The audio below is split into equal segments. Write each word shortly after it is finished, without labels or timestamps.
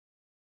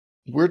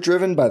We're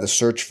driven by the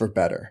search for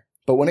better.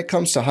 But when it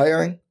comes to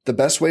hiring, the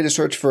best way to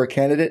search for a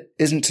candidate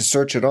isn't to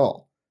search at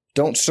all.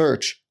 Don't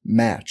search,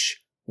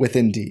 match with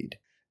Indeed.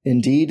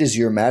 Indeed is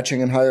your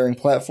matching and hiring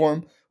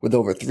platform with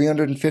over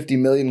 350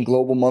 million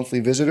global monthly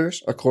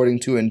visitors,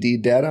 according to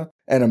Indeed data,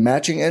 and a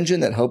matching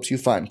engine that helps you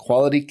find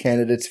quality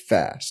candidates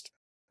fast.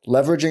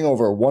 Leveraging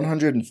over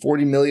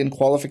 140 million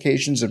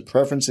qualifications and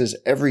preferences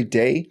every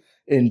day,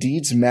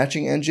 Indeed's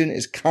matching engine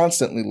is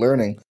constantly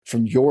learning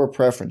from your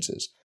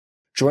preferences.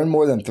 Join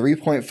more than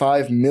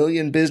 3.5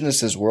 million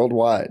businesses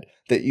worldwide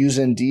that use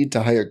Indeed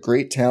to hire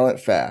great talent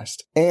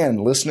fast.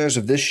 And listeners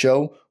of this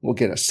show will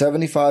get a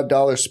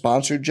 $75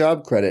 sponsored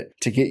job credit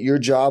to get your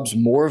jobs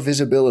more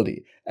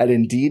visibility at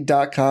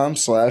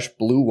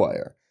Indeed.com/Blue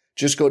Wire.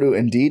 Just go to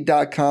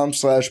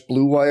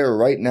Indeed.com/Blue Wire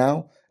right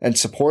now and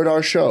support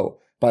our show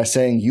by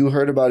saying you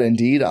heard about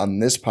Indeed on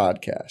this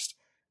podcast.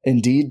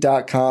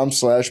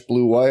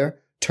 Indeed.com/Blue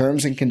Wire.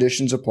 Terms and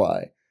conditions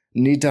apply.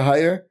 Need to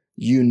hire?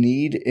 You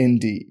need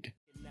Indeed.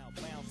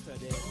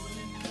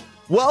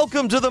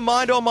 Welcome to the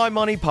Mind on My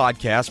Money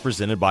podcast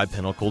presented by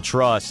Pinnacle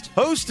Trust.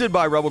 Hosted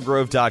by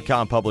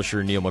RebelGrove.com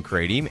publisher Neil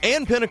McCready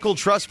and Pinnacle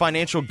Trust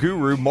financial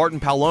guru Martin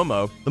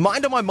Palomo, the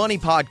Mind on My Money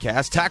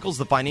podcast tackles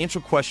the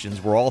financial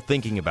questions we're all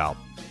thinking about.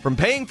 From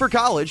paying for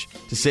college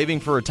to saving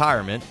for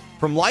retirement,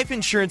 from life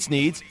insurance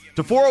needs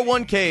to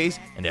 401ks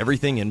and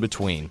everything in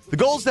between. The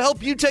goal is to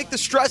help you take the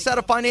stress out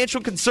of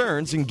financial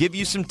concerns and give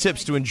you some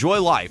tips to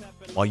enjoy life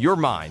while your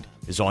mind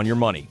is on your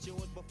money.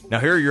 Now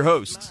here are your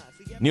hosts,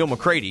 Neil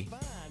McCready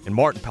and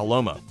Martin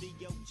Palomo.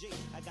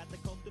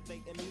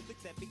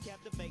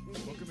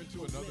 Welcome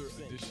into another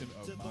edition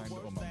of Mind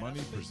on My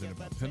Money, presented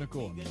by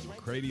Pinnacle. I'm Neil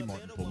McCready.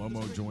 Martin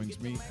Palomo joins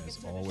me, as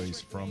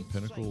always, from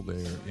Pinnacle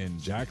there in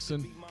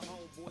Jackson.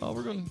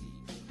 We're going to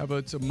have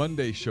it's a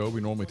Monday show. We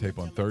normally tape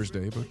on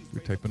Thursday, but we're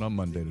taping on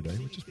Monday today,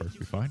 which is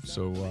perfectly fine.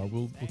 So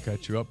we'll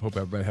catch you up. Hope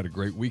everybody had a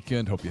great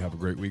weekend. Hope you have a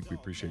great week. We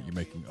appreciate you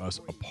making us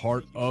a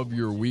part of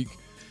your week.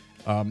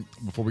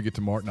 Before we get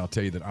to Martin, I'll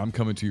tell you that I'm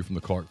coming to you from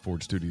the Clark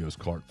Ford Studios.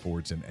 Clark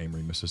Ford's in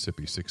Amory,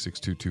 Mississippi.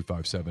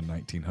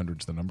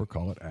 662-257-1900 is the number.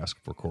 Call it.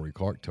 Ask for Corey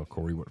Clark. Tell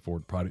Corey what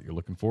Ford product you're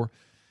looking for.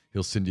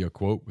 He'll send you a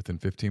quote within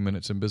 15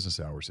 minutes in business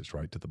hours. It's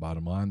right to the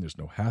bottom line. There's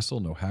no hassle,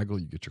 no haggle.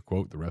 You get your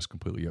quote. The rest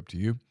completely up to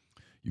you.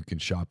 You can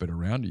shop it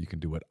around, or you can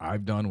do what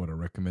I've done, what I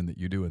recommend that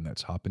you do, and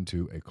that's hop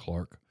into a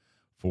Clark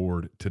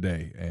Ford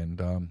today.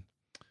 And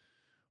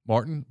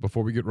Martin,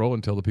 before we get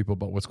rolling, tell the people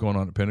about what's going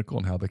on at Pinnacle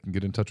and how they can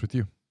get in touch with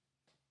you.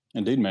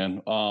 Indeed,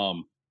 man.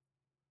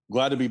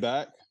 Glad to be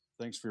back.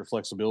 Thanks for your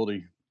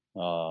flexibility.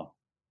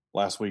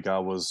 Last week I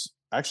was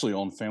actually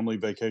on family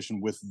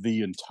vacation with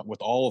with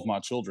all of my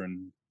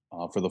children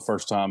for the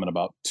first time in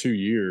about 2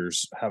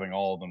 years, having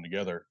all of them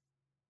together,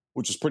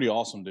 which is pretty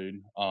awesome,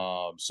 dude.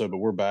 But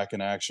we're back in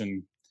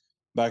action,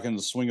 back in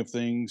the swing of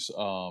things.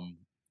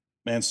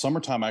 Man,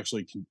 summertime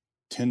actually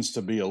tends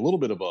to be a little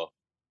bit of a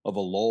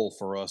lull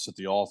for us at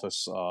the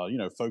office.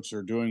 Folks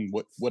are doing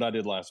what I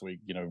did last week,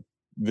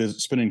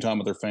 spending time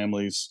with their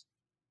families,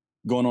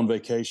 going on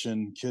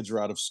vacation. Kids are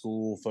out of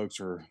school. Folks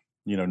are,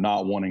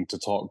 not wanting to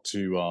talk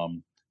to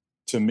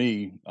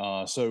me.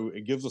 So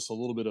it gives us a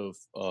little bit of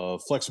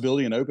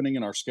flexibility and opening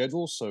in our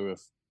schedules. So if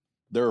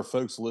there are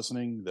folks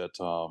listening that,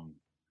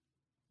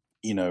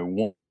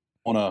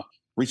 want to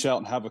reach out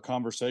and have a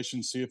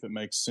conversation, see if it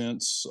makes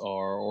sense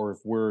or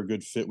if we're a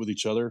good fit with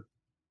each other,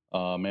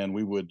 man,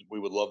 we would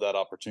love that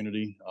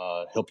opportunity.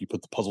 Help you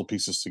put the puzzle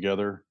pieces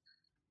together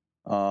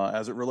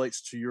as it relates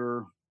to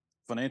your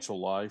financial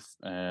life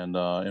and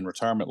in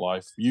retirement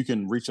life. You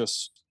can reach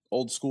us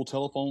old school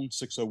telephone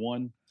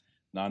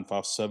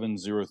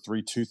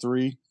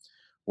 601-957-0323,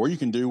 or you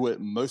can do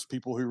what most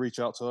people who reach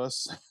out to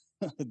us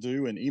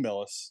do and email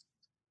us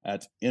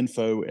at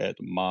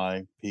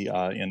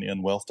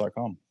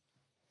info@mypinnwealth.com.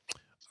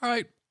 All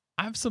right.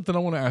 I have something I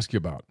want to ask you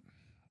about.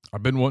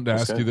 I've been wanting to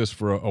ask you this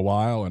for a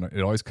while, and it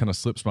always kind of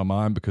slips my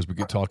mind because we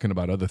get talking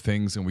about other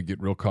things and we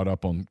get real caught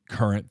up on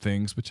current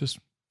things, which is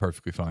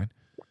perfectly fine.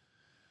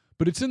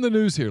 But it's in the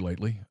news here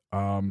lately.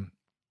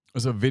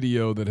 There's a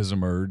video that has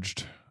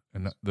emerged,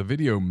 and the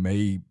video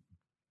may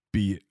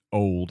be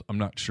old. I'm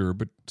not sure,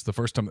 but it's the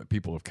first time that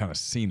people have kind of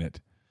seen it.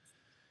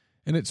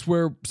 And it's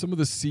where some of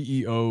the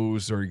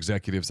CEOs or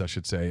executives, I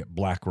should say, at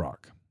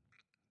BlackRock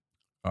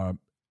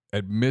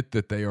admit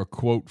that they are,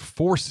 quote,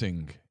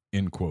 forcing,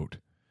 end quote,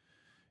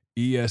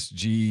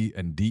 ESG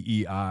and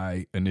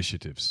DEI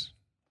initiatives.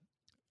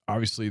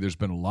 Obviously, there's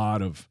been a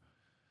lot of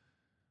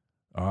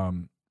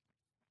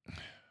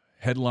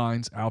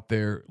headlines out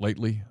there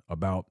lately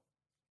about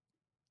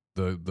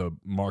the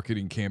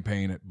marketing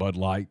campaign at Bud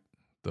Light,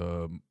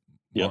 the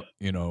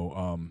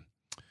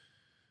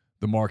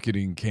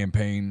marketing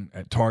campaign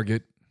at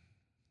Target.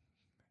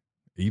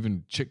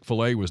 Even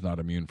Chick-fil-A was not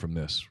immune from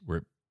this, where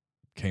it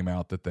came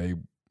out that they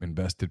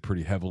invested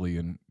pretty heavily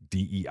in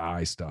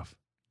DEI stuff,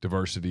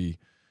 diversity,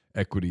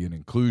 equity, and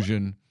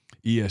inclusion.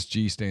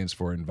 ESG stands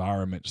for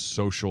environment,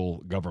 social,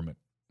 government,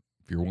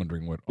 if you're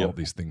wondering what all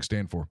these things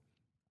stand for.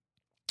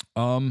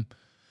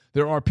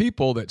 There are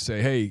people that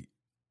say, hey,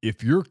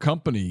 if your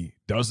company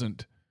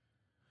doesn't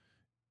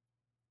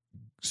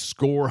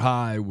score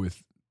high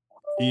with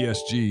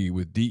ESG,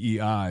 with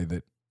DEI,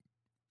 that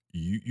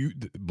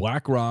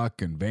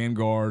BlackRock and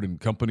Vanguard and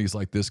companies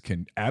like this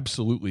can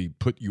absolutely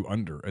put you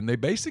under. And they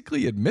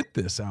basically admit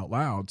this out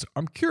loud. So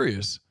I'm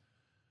curious,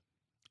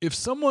 if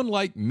someone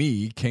like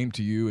me came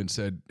to you and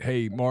said,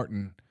 hey,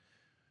 Martin,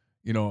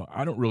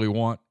 I don't really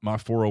want my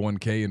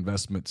 401k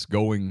investments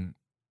going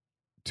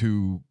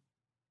to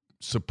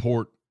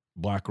support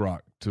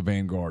BlackRock, to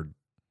Vanguard.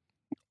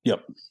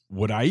 Yep.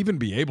 Would I even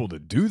be able to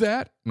do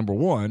that? Number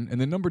one.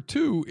 And then number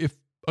two, if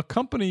a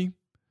company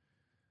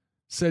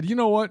said, you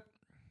know what?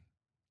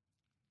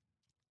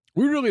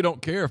 We really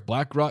don't care if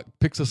BlackRock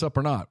picks us up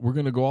or not. We're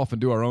going to go off and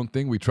do our own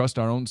thing. We trust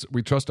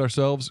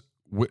ourselves.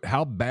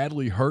 How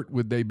badly hurt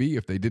would they be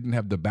if they didn't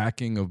have the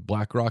backing of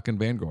BlackRock and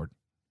Vanguard?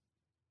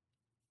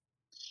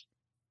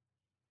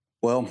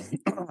 Well,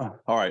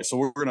 all right.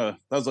 So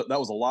that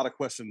was a lot of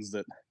questions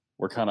that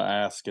we're kind of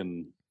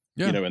asking,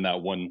 in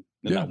that one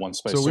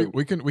space. So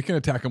we can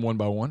attack them one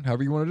by one,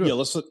 however you want to do it.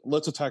 Yeah,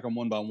 let's attack them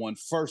one by one.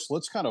 First,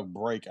 let's kind of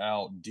break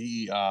out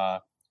DEI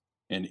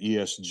and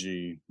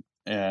ESG,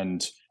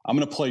 and I'm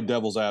going to play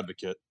devil's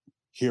advocate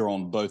here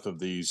on both of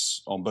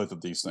these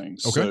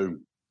things. Okay. So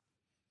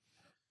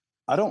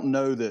I don't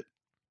know that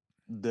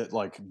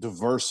like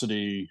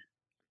diversity,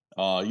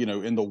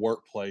 in the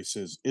workplace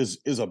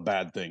is a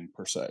bad thing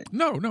per se.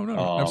 No,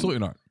 absolutely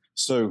not.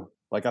 So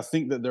like, I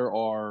think that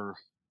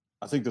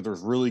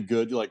there's really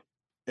good, like,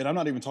 and I'm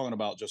not talking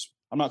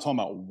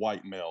about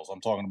white males.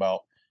 I'm talking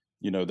about,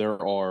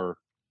 there are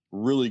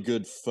really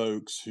good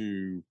folks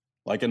who,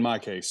 like in my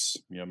case,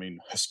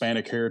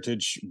 Hispanic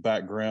heritage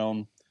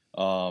background.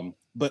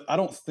 But I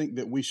don't think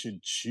that we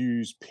should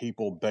choose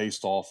people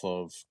based off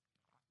of,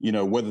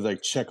 whether they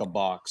check a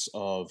box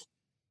of,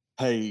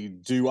 hey,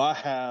 do I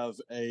have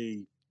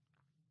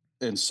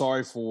and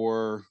sorry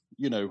for,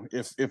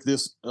 if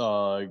this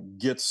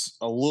gets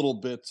a little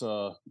bit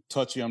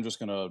touchy, I'm just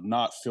going to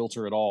not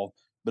filter at all.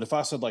 But if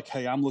I said like,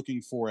 hey, I'm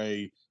looking for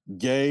a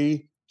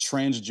gay,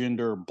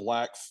 transgender,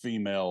 black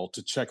female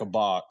to check a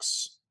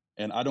box,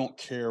 and I don't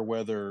care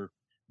whether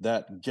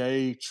that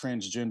gay,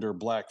 transgender,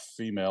 black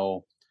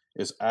female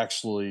is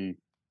actually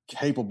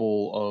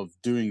capable of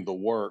doing the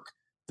work,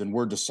 then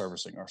we're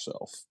disservicing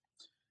ourselves.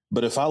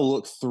 But if I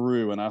look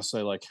through and I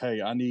say like,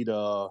 hey, I need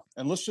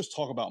and let's just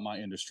talk about my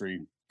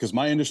industry, because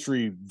my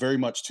industry very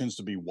much tends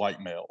to be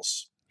white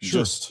males,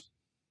 sure.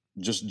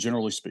 just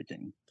generally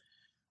speaking.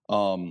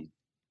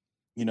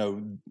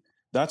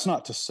 That's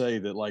not to say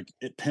that like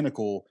at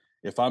Pinnacle,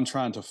 if I'm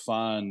trying to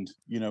find,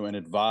 an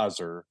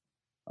advisor,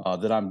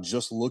 that I'm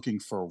just looking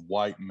for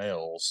white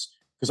males,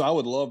 because I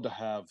would love to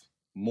have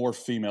more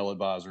female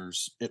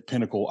advisors at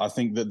Pinnacle. I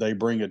think that they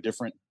bring a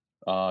different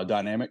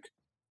dynamic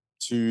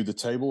to the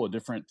table, a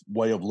different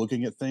way of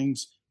looking at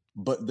things,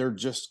 but there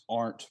just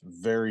aren't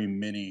very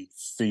many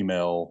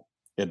female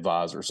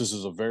advisors. This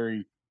is a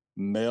very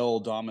male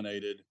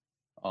dominated,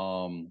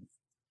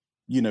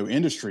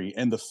 industry,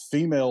 and the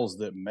females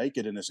that make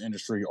it in this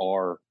industry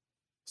are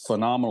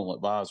phenomenal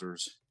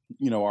advisors.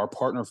 Our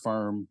partner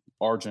firm,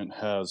 Argent,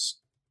 has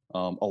a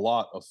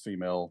lot of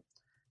female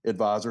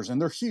advisors, and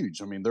they're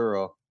huge. I mean,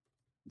 they're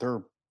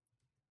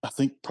I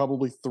think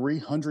probably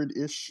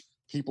 300-ish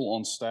people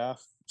on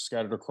staff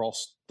scattered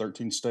across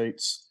 13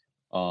 states.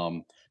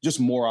 Just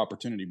more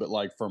opportunity. But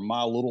like for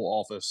my little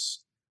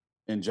office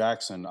in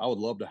Jackson, I would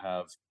love to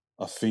have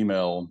a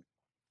female,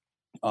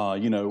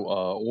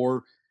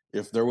 or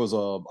if there was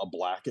a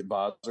black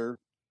advisor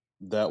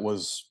that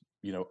was,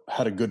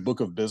 had a good book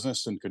of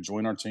business and could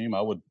join our team,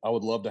 I would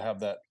love to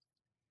have that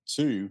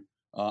too.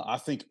 I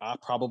think I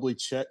probably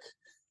check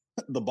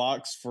the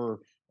box for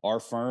our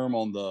firm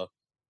on the,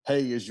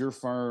 hey, is your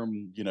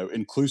firm,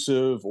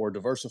 inclusive or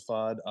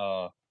diversified?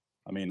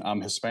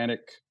 I'm Hispanic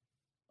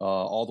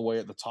all the way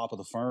at the top of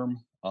the firm.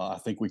 I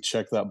think we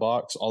check that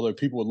box, although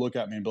people would look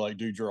at me and be like,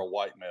 dude, you're a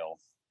white male.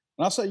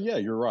 And I'll say, yeah,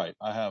 you're right.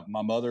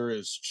 My mother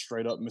is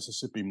straight up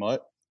Mississippi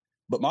mutt,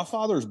 but my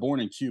father is born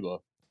in Cuba.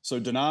 So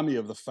deny me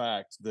of the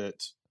fact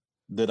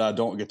that I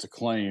don't get to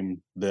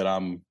claim that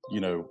I'm,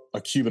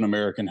 a Cuban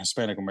American,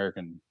 Hispanic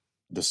American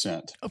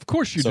descent. Of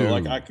course you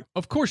do.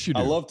 Of course you do.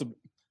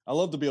 I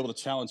love to be able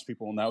to challenge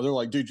people on that. They're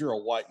like, dude, you're a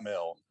white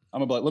male. I'm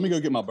gonna be like, let me go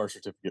get my birth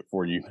certificate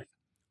for you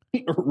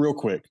real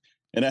quick.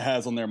 And it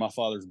has on there, my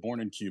father's born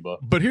in Cuba.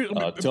 But here,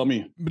 tell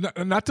me.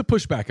 Not to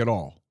push back at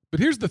all, but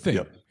here's the thing.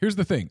 Yep. Here's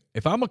the thing.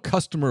 If I'm a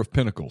customer of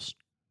Pinnacle's,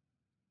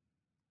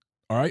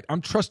 all right,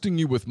 I'm trusting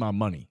you with my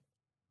money.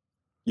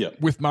 Yeah.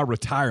 With my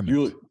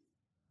retirement.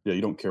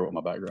 You don't care what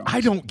my background is.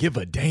 I don't give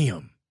a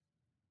damn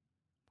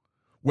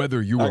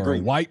whether you are a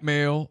white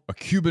male, a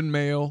Cuban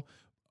male,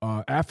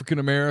 African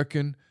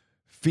American,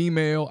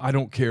 female. I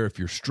don't care if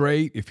you're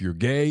straight, if you're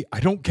gay.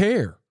 I don't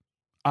care.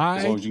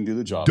 As long as you can do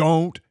the job.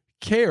 Don't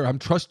care. I'm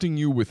trusting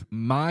you with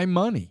my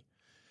money.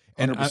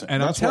 And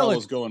that's where I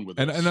was going with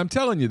this. And I'm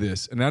telling you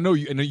this, and I know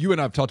you and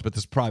I have talked about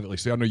this privately,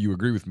 so I know you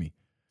agree with me.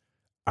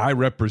 I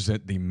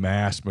represent the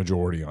mass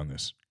majority on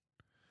this.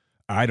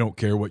 I don't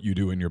care what you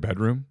do in your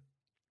bedroom.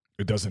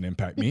 It doesn't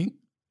impact me.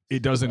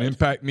 It doesn't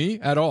impact me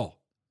at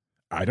all.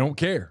 I don't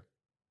care.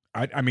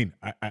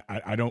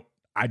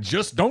 I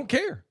just don't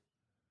care.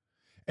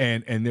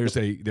 And there's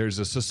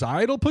a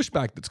societal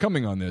pushback that's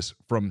coming on this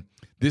from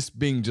this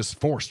being just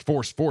forced,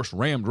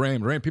 rammed.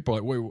 People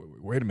are like,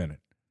 wait a minute.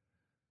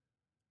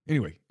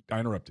 Anyway, I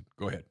interrupted.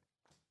 Go ahead.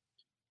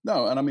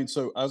 No, and I mean,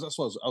 so I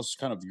was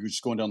kind of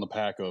just going down the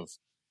pack of,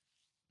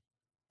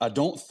 I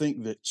don't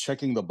think that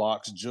checking the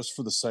box just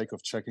for the sake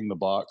of checking the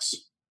box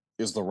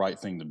is the right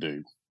thing to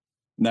do.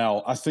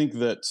 Now, I think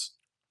that,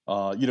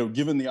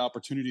 given the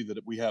opportunity that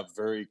we have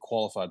very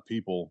qualified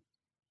people,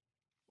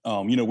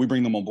 we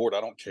bring them on board.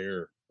 I don't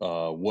care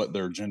what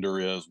their gender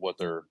is, what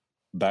their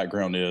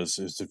background is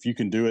if you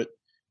can do it,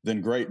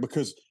 then great.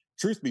 Because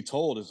truth be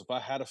told is if I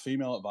had a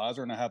female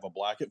advisor and I have a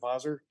black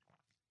advisor,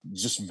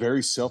 just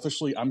very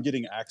selfishly, I'm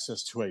getting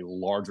access to a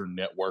larger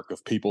network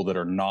of people that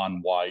are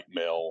non-white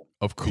male.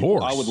 Of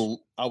course.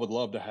 I would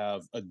love to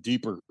have a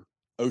deeper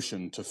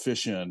ocean to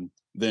fish in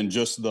than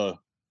just the,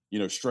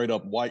 straight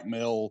up white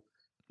male,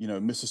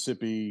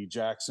 Mississippi,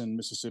 Jackson,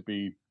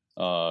 Mississippi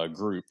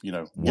group.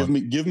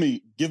 Give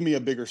me a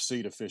bigger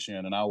sea to fish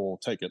in and I will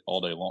take it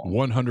all day long.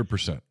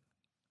 100%.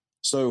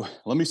 So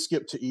let me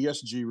skip to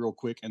ESG real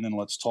quick and then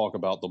let's talk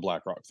about the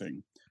BlackRock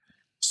thing.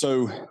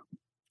 So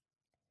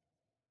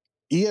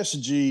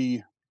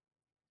ESG,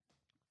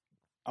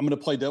 I'm going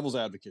to play devil's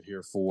advocate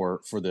here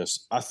for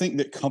this. I think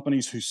that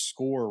companies who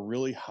score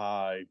really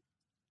high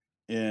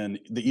in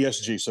the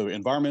ESG, so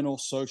environmental,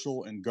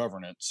 social, and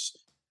governance,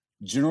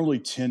 generally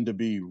tend to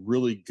be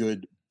really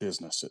good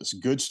businesses,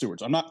 good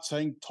stewards. I'm not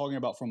talking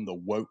about from the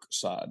woke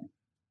side,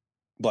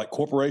 but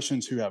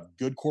corporations who have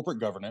good corporate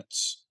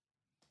governance,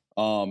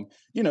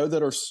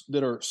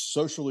 that are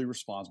socially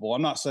responsible.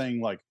 I'm not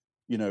saying like,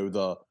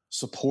 the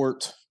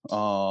support,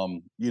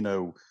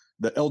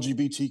 the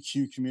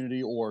LGBTQ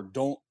community or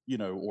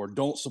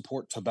don't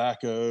support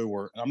tobacco,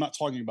 or I'm not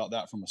talking about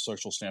that from a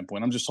social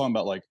standpoint. I'm just talking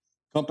about like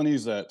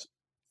companies that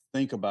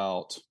think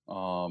about,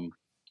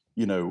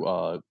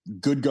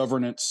 good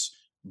governance,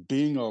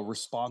 being a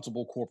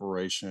responsible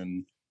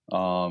corporation.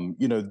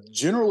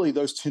 Generally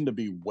those tend to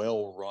be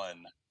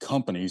well-run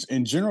companies,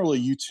 and generally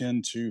you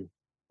tend to,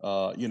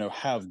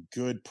 have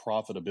good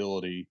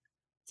profitability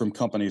from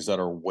companies that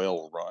are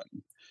well-run.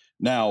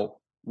 Now,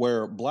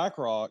 where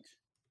BlackRock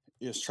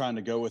is trying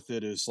to go with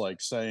it is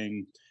like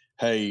saying,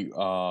 hey,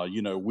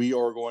 we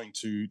are going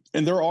to,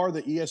 and there are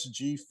the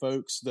ESG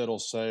folks that'll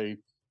say,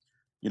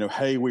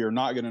 hey, we are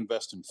not going to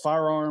invest in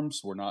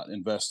firearms. We're not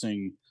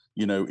investing,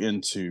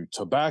 into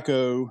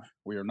tobacco.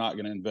 We are not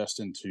going to invest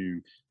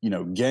into,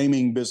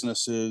 gaming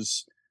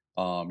businesses.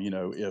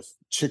 If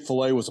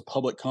Chick-fil-A was a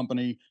public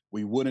company,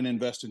 we wouldn't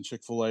invest in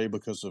Chick-fil-A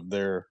because of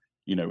their,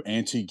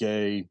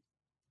 anti-gay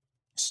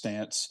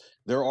stance.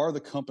 There are the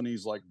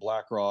companies like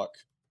BlackRock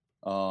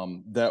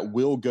that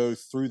will go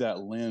through that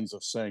lens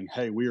of saying,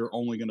 hey, we are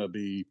only going to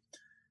be,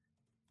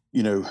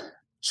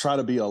 try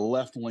to be a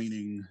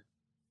left-leaning,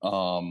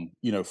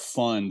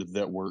 fund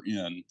that we're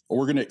in, or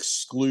we're going to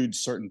exclude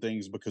certain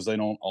things because they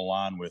don't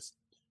align with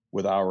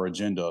our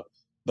agenda.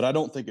 But I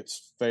don't think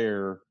it's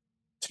fair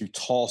to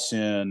toss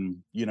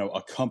in,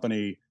 a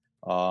company,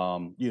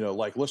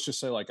 like let's just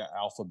say like an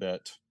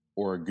Alphabet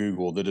or a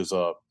Google that is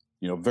a,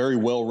 very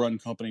well-run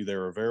company. They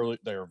are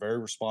very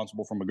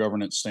responsible from a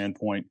governance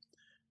standpoint.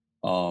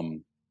 For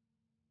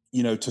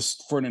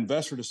an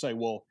investor to say,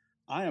 well,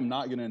 I am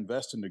not going to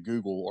invest into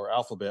Google or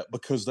Alphabet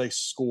because they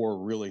score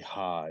really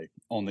high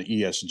on the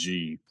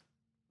ESG,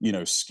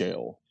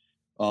 scale.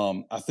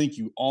 I think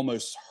you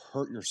almost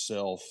hurt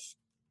yourself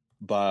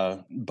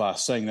by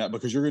saying that,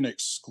 because you're going to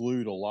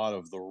exclude a lot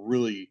of the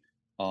really,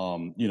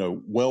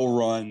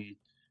 well-run,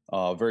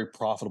 very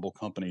profitable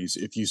companies.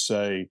 If you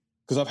say,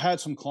 because I've had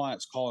some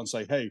clients call and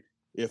say, hey,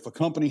 if a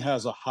company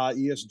has a high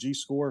ESG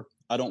score,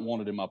 I don't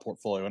want it in my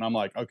portfolio. And I'm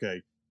like,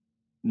 okay,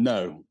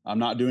 no, I'm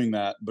not doing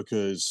that,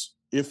 because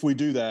if we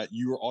do that,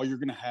 all you're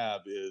going to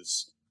have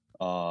is,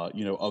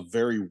 a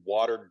very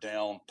watered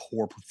down,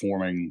 poor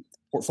performing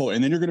portfolio.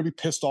 And then you're going to be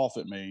pissed off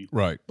at me,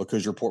 right?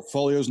 Because your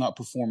portfolio is not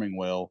performing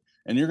well,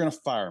 and you're going to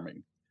fire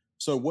me.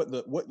 So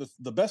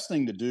the best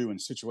thing to do in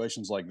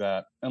situations like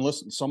that, and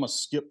listen, so I'm going to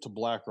skip to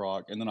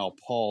BlackRock and then I'll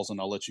pause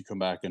and I'll let you come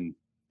back and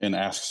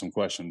ask some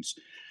questions.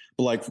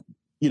 But like,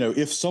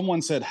 if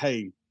someone said,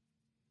 hey,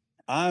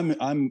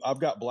 I've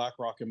got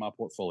BlackRock in my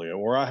portfolio,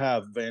 or I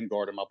have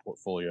Vanguard in my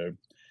portfolio,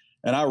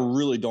 and I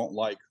really don't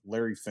like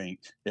Larry Fink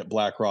at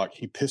BlackRock.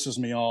 He pisses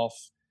me off.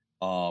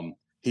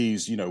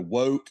 He's,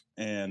 woke,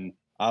 and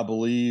I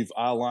believe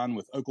I align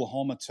with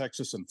Oklahoma,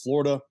 Texas, and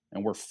Florida,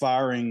 and we're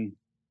firing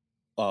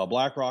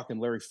BlackRock and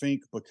Larry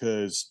Fink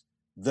because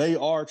they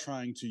are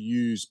trying to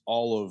use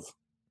all of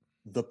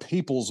the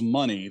people's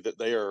money that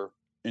they are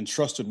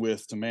entrusted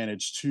with to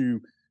manage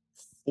to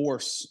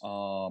force,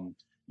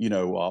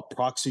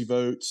 proxy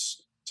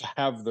votes to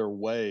have their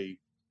way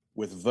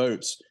with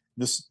votes.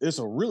 This is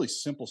a really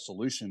simple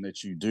solution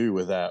that you do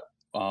with that.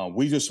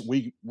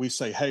 We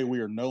say, hey, we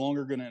are no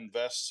longer going to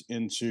invest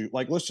into,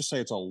 like, let's just say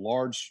it's a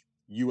large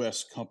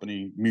U.S.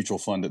 company mutual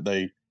fund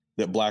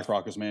that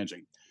BlackRock is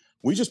managing.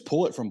 We just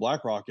pull it from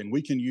BlackRock and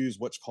we can use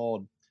what's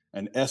called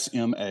an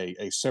SMA,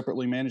 a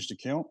separately managed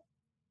account,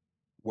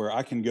 where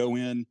I can go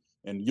in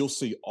and you'll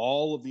see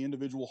all of the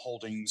individual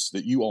holdings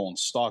that you own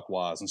stock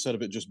wise, instead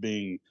of it just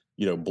being,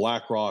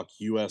 BlackRock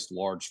US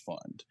large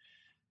fund.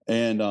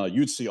 And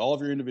you'd see all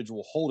of your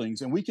individual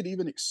holdings. And we could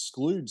even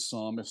exclude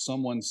some if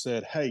someone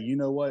said, hey, you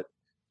know what?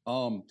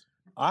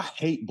 I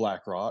hate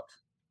BlackRock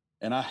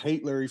and I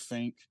hate Larry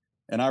Fink,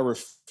 and I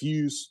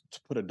refuse to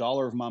put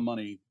 $1 of my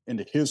money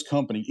into his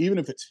company, even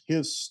if it's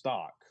his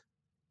stock.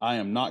 I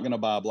am not going to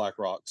buy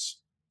BlackRock's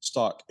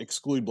stock.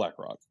 Exclude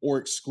BlackRock, or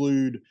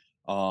exclude,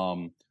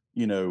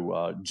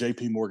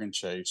 JP Morgan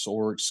Chase,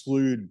 or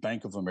exclude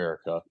Bank of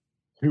America.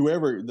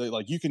 Whoever,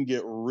 you can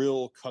get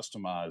real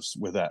customized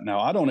with that. Now,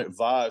 I don't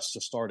advise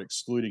to start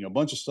excluding a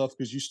bunch of stuff,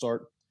 because you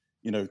start,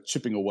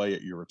 chipping away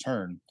at your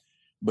return.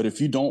 But if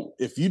you don't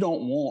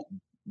want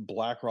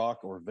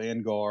BlackRock or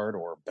Vanguard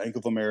or Bank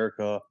of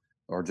America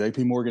or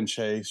JP Morgan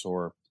Chase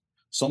or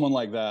someone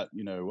like that,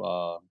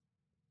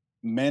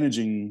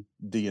 managing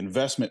the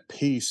investment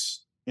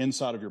piece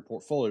inside of your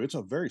portfolio, it's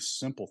a very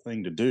simple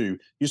thing to do.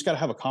 You just got to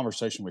have a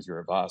conversation with your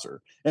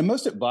advisor. And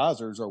most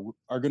advisors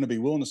are going to be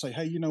willing to say,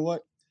 hey, you know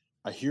what?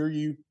 I hear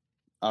you.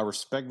 I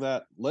respect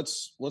that.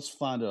 Let's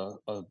find an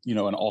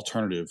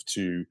alternative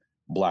to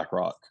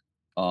BlackRock.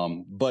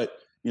 But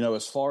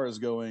as far as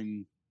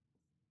going,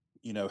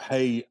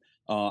 hey,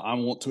 I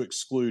want to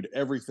exclude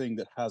everything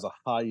that has a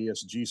high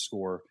ESG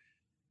score.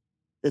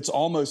 It's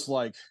almost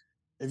like,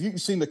 have you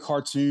seen the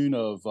cartoon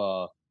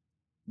of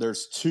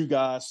there's two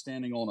guys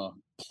standing on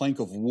a plank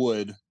of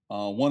wood.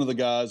 One of the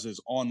guys is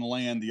on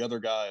land. The other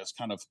guy is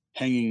kind of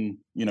hanging,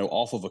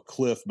 off of a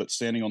cliff, but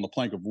standing on the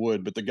plank of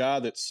wood. But the guy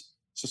that's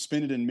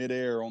suspended in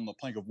midair on the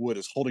plank of wood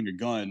is holding a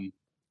gun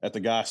at the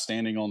guy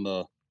standing on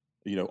the,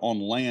 on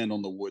land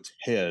on the wood's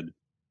head,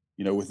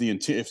 with the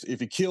intent, if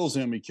he kills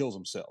him, he kills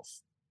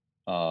himself.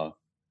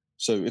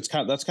 So that's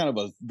kind of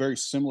a very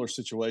similar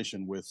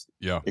situation with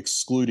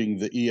excluding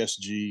the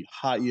ESG,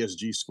 high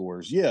ESG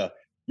scores. Yeah,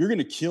 you're going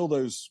to kill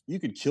those. You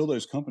could kill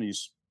those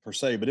companies per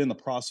se, but in the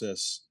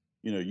process,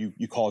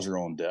 you cause your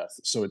own death.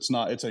 So it's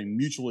a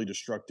mutually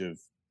destructive,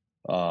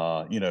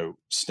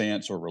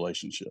 stance or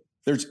relationship.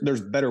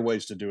 There's better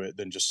ways to do it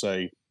than just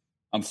say,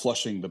 I'm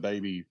flushing the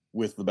baby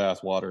with the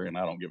bathwater and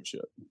I don't give a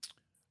shit.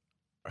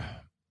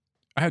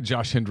 I had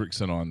Josh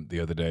Hendrickson on the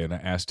other day, and I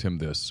asked him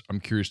this. I'm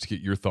curious to get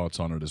your thoughts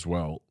on it as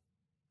well.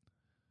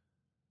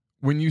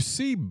 When you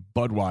see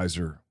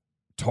Budweiser,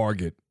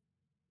 Target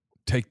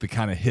take the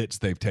kind of hits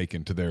they've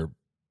taken to their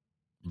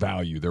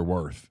value, their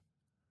worth.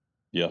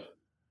 Yeah.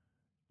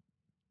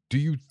 Do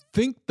you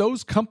think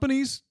those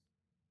companies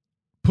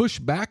push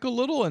back a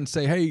little and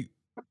say, hey,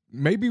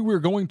 maybe we're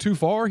going too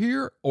far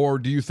here? Or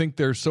do you think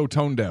they're so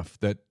tone deaf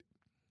that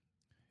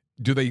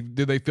do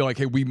they feel like,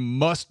 hey, we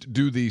must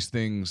do these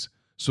things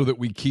so that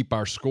we keep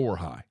our score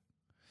high?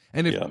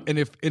 And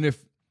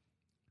if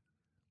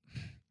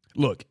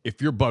look, if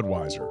you're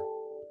Budweiser,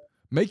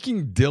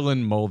 making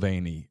Dylan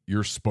Mulvaney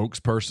your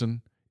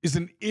spokesperson is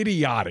an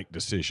idiotic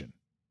decision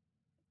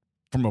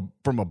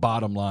from a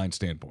bottom line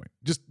standpoint.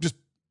 Just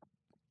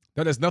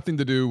that has nothing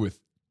to do with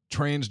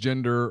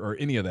transgender or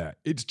any of that.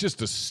 It's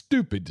just a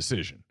stupid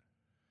decision.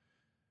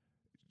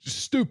 Just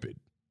stupid.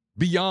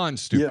 Beyond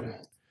stupid.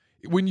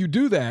 Yeah. When you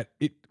do that,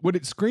 what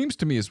it screams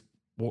to me is,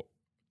 well,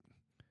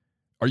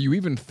 are you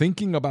even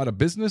thinking about a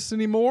business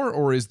anymore,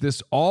 or is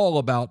this all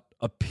about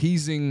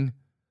appeasing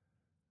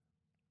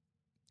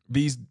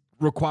these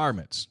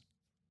requirements?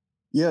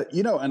 Yeah,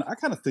 and I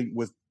kind of think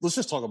let's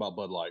just talk about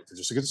Bud Light for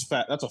just because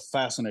that's a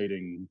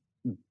fascinating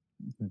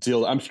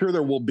deal. I'm sure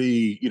there will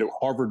be,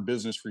 Harvard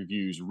Business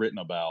Reviews written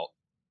about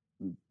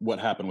what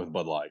happened with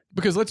Bud Light.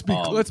 Because let's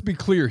be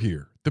clear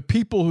here. The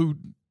people who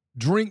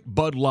drink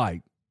Bud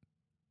Light,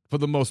 for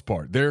the most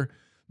part, their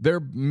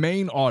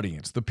main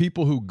audience, the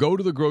people who go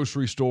to the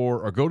grocery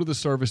store or go to the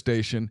service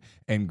station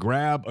and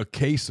grab a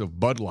case of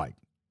Bud Light.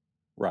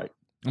 Right.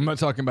 I'm not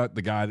talking about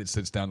the guy that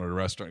sits down at a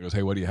restaurant and goes,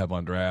 hey, what do you have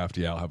on draft?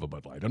 Yeah, I'll have a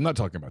Bud Light. I'm not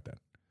talking about that.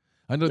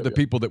 I know the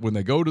people that when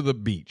they go to the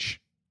beach,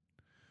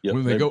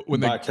 when they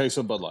buy a case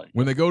of Bud Light,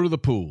 when they go to the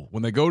pool,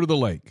 when they go to the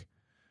lake,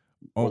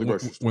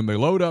 when they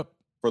load up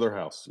for their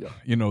house,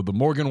 the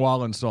Morgan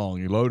Wallen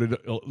song, you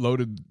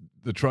loaded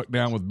the truck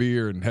down with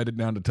beer and headed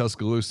down to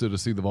Tuscaloosa to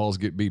see the Vols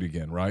get beat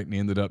again, right? And he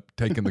ended up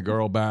taking the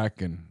girl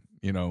back, and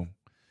he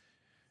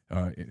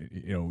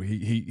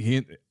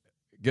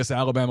guess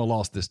Alabama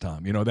lost this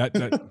time.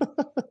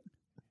 That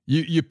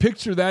you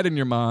picture that in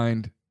your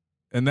mind,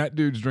 and that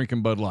dude's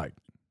drinking Bud Light.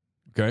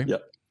 Okay.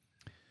 Yep.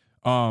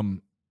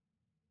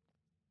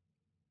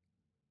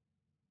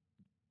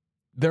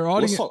 Their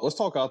audience. Let's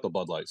talk out the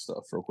Bud Light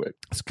stuff real quick.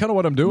 That's kind of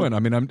what I'm doing. I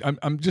mean,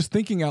 I'm just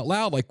thinking out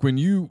loud. Like when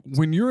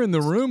you're in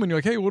the room and you're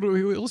like, hey,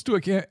 let's do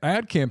an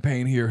ad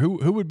campaign here.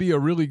 Who would be a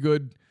really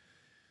good?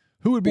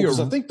 Who would be? I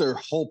think their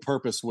whole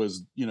purpose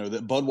was,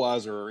 that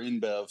Budweiser or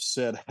InBev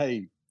said,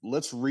 hey,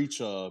 let's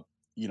reach a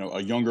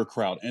younger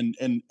crowd.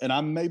 And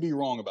I may be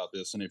wrong about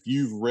this. And if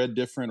you've read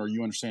different or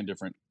you understand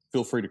different,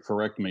 feel free to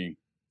correct me,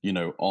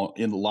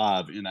 in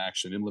live, in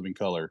action, in living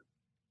color.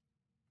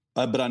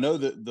 But I know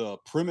that the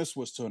premise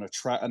was to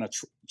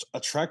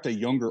attract a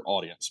younger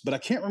audience. But I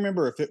can't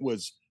remember if it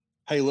was,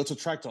 hey, let's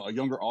attract a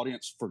younger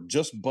audience for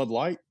just Bud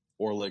Light,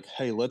 or like,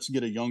 hey, let's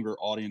get a younger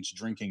audience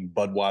drinking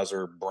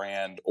Budweiser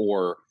brand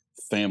or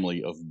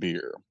family of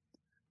beer.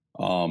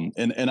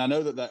 And I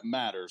know that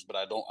matters, but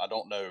I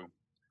don't know.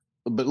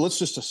 But let's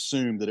just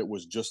assume that it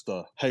was just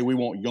hey, we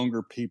want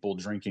younger people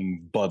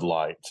drinking Bud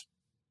Light.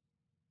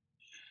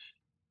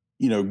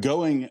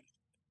 Going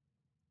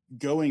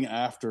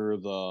after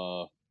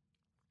the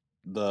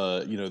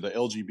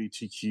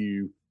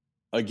LGBTQ,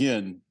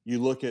 again, you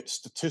look at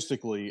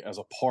statistically as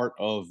a part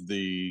of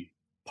the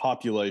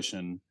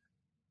population,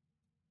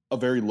 a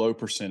very low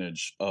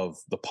percentage of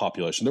the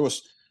population.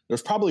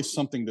 There's probably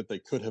something that they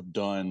could have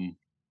done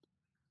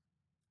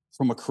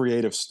from a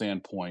creative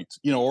standpoint,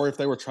 or if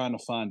they were trying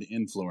to find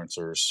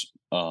influencers,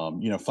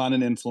 find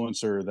an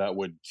influencer that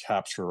would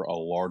capture a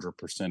larger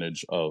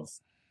percentage of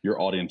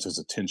your audience's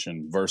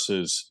attention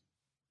versus,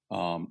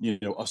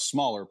 a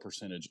smaller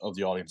percentage of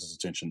the audience's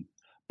attention.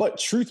 But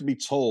truth be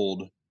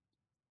told,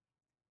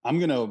 I'm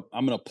gonna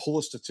pull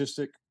a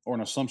statistic or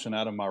an assumption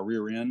out of my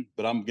rear end,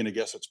 but I'm gonna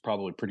guess it's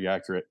probably pretty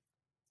accurate.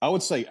 I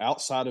would say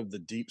outside of the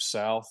Deep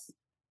South,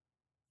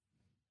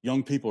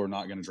 young people are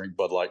not going to drink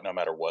Bud Light no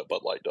matter what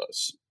Bud Light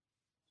does.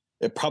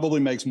 It probably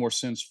makes more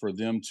sense for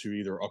them to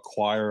either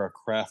acquire a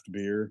craft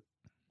beer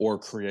or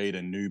create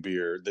a new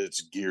beer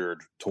that's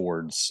geared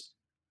towards,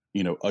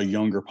 a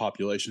younger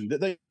population.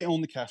 That they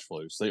own the cash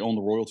flows. They own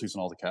the royalties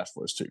and all the cash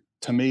flows too.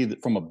 To me,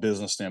 from a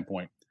business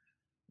standpoint,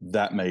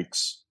 that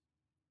makes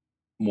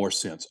more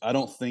sense. I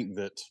don't think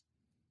that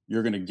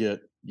you're going to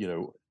get,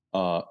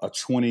 a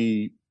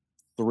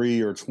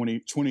 23 or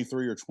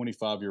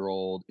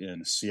 25-year-old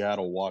in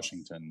Seattle,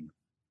 Washington,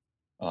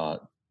 to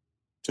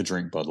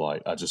drink Bud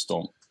Light. I just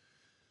don't.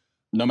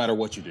 No matter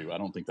what you do, I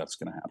don't think that's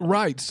going to happen.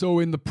 Right. So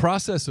in the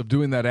process of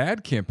doing that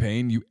ad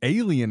campaign, you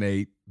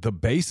alienate the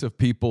base of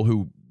people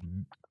who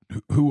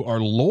are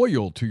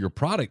loyal to your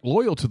product,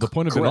 loyal to the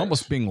point of it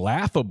almost being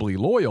laughably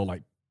loyal,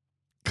 like,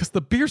 because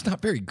the beer's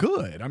not very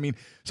good. I mean,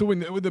 so when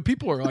the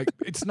people are like,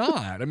 it's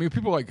not. I mean,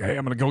 people are like, hey,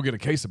 I'm going to go get a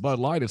case of Bud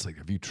Light. It's like,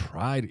 have you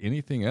tried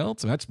anything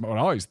else? And that's what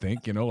I always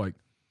think, like.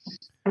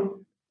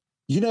 And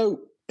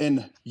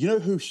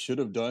who should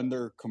have done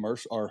their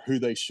commercial, or who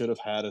they should have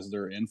had as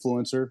their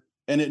influencer?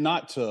 And it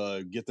not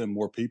to get them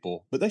more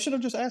people, but they should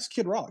have just asked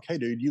Kid Rock, hey,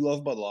 dude, you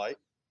love Bud Light.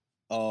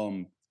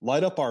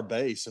 Light up our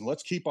base and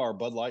let's keep our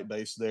Bud Light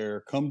base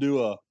there.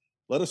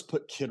 Let us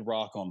put Kid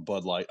Rock on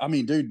Bud Light. I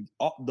mean, dude,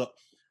 the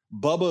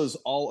Bubba's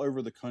all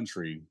over the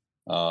country.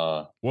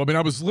 I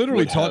was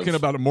literally talking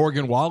about a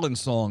Morgan Wallen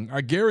song.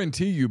 I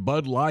guarantee you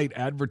Bud Light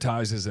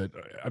advertises it.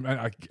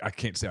 I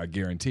can't say I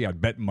guarantee. I'd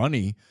bet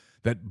money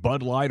that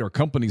Bud Light or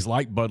companies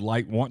like Bud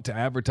Light want to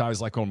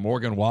advertise like on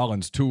Morgan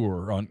Wallen's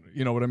tour on,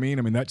 you know what I mean?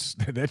 I mean, that's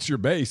your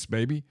base,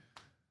 baby.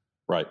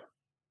 Right.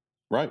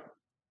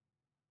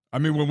 I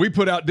mean, when we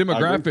put out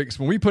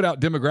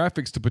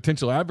demographics to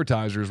potential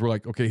advertisers, we're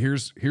like, okay,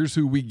 here's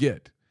who we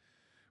get.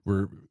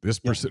 We're this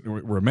person.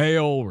 We're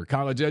male. We're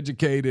college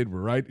educated.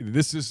 We're right.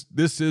 We're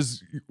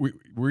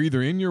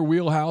either in your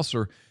wheelhouse,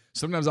 or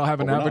sometimes I'll have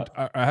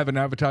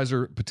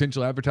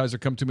potential advertiser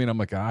come to me, and I'm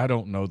like, I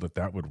don't know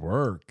that would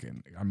work.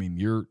 And I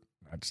mean,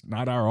 that's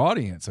not our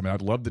audience. I mean,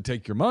 I'd love to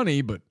take your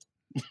money, but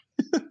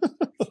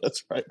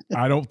that's right.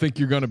 I don't think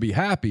you're going to be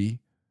happy.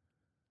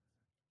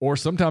 Or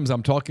sometimes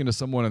I'm talking to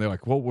someone and they're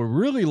like, well, we're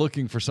really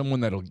looking for someone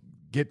that'll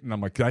get, and I'm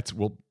like, that's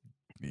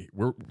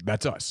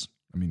us.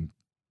 I mean,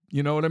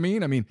 you know what I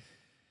mean? I mean,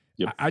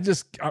 yep.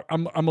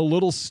 I'm a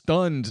little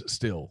stunned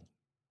still,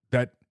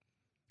 that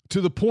to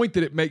the point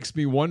that it makes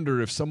me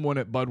wonder if someone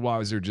at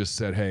Budweiser just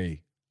said,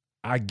 hey,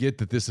 I get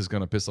that this is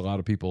going to piss a lot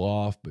of people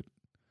off, but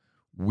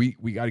we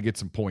got to get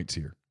some points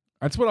here.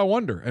 That's what I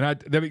wonder. And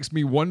that makes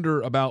me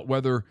wonder about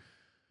whether.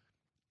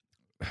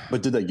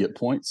 But did they get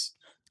points?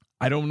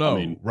 I don't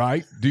know,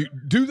 right?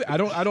 I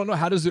don't know.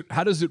 How does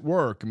it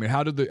work? I mean,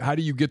 how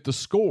do you get the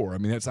score? I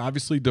mean, that's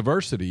obviously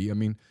diversity. I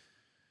mean,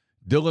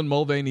 Dylan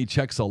Mulvaney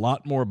checks a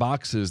lot more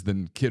boxes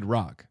than Kid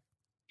Rock.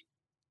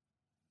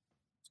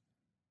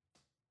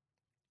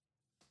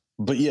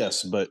 But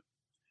yes, but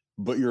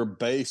your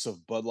base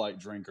of Bud Light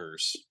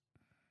drinkers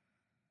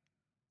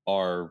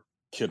are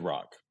Kid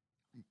Rock.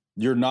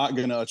 You're not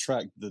going to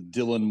attract the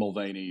Dylan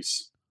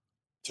Mulvaneys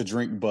to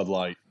drink Bud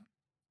Light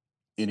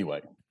anyway.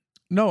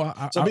 No,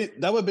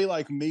 that would be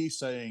like me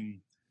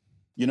saying,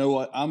 you know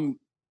what,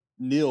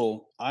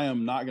 Neil, I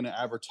am not going to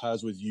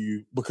advertise with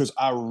you because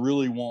I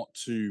really want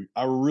to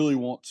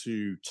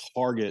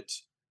target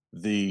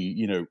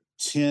the,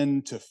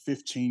 10 to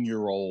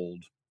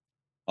 15-year-old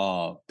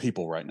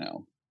people right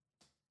now.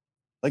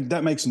 Like,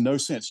 that makes no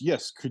sense.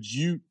 Yes, could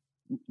you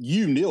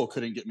Neil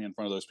couldn't get me in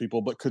front of those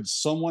people, but could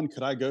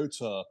I go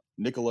to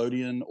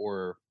Nickelodeon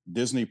or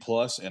Disney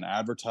Plus and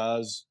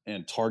advertise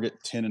and target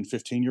 10 and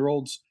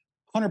 15-year-olds?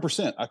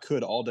 100%, I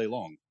could all day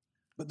long,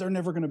 but they're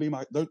never going to be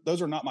those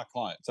are not my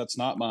clients. That's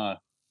not my,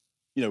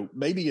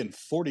 maybe in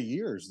 40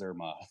 years, they're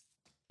my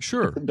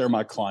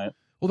client.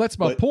 Well, that's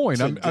my point.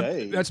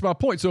 That's my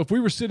point. So if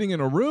we were sitting in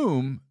a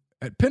room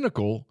at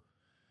Pinnacle,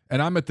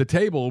 and I'm at the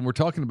table and we're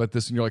talking about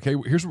this, and you're like, hey,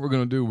 here's what we're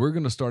going to do. We're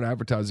going to start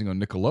advertising on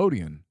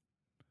Nickelodeon.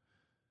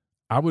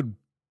 I would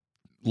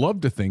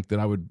love to think that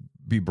I would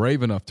be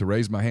brave enough to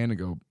raise my hand and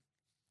go,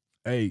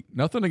 hey,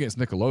 nothing against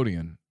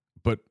Nickelodeon,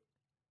 but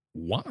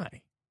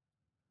why?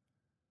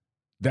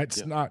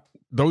 That's not,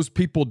 those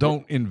people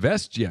don't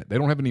invest yet. They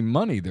don't have any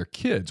money. They're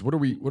kids. What are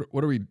we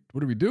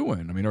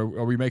doing? I mean,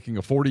 are we making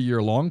a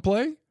 40-year long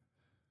play?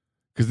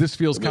 Because this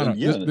feels kind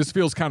of this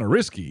feels kind of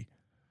risky.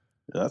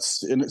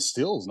 And it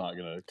still is not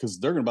gonna, because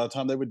they're gonna, by the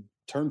time they would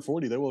turn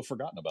 40, they will have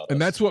forgotten about it.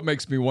 And that's what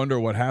makes me wonder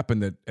what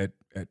happened at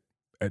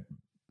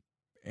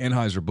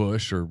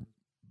Anheuser-Busch, or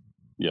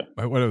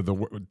whatever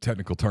the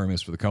technical term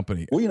is for the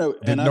company. Well,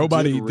 did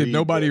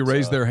nobody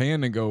raise their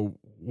hand and go,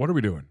 what are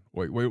we doing?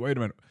 Wait a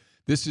minute.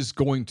 This is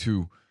going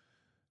to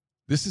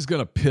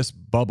piss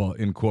Bubba,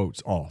 in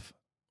quotes, off.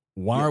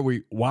 Why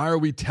are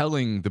we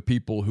telling the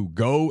people who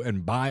go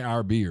and buy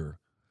our beer,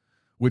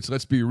 which,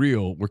 let's be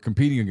real, we're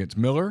competing against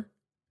Miller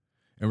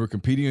and we're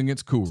competing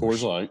against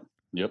Coors Light.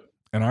 Yep.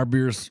 And our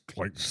beers,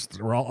 like,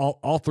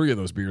 all three of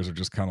those beers are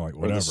just kind of like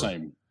whatever. They're the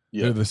same.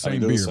 Yeah. They're the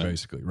same beer,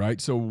 basically,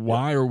 right? So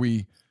why are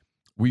we've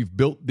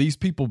built, these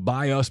people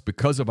buy us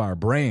because of our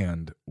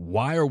brand.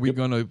 Why are we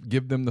going to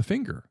give them the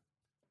finger?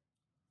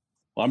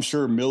 Well, I'm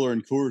sure Miller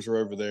and Coors are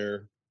over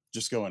there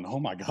just going, oh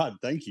my God,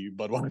 thank you,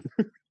 Budweiser.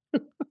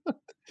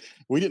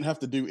 We didn't have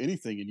to do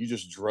anything, and you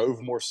just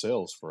drove more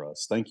sales for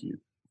us. Thank you.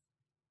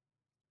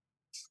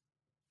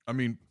 I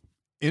mean,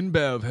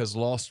 InBev has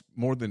lost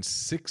more than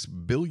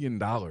 $6 billion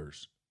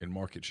in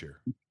market share.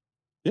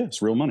 Yeah,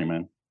 it's real money,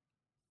 man.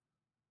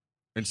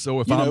 And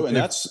so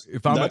that's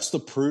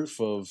the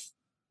proof of,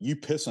 you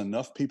piss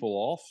enough people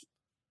off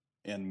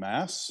en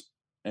masse,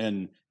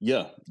 and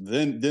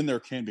then there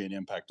can be an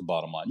impact to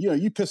bottom line.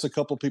 You piss a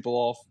couple people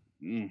off,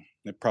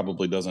 it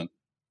probably doesn't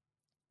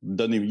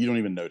even, you don't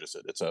even notice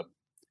it.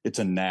 It's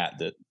a gnat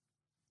that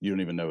you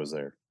don't even know is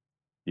there.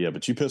 Yeah,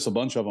 but you piss a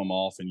bunch of them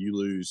off and you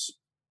lose,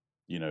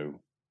 and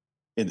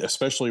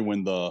especially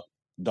when the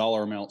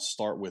dollar amounts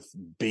start with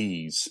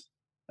B's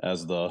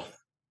as the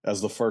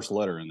first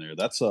letter in there.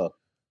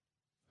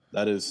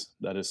 That is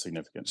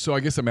significant. So I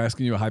guess I'm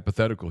asking you a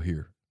hypothetical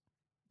here.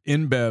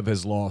 InBev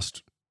has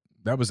lost,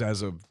 that was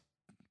as of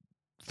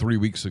 3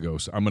 weeks ago,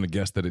 so I'm going to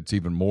guess that it's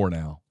even more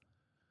now.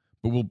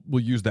 But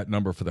we'll use that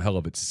number for the hell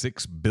of it,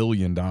 $6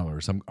 billion.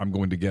 I'm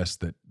going to guess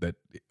that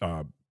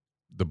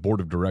the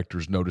board of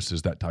directors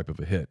notices that type of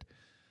a hit.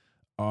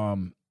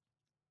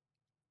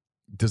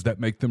 Does that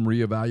make them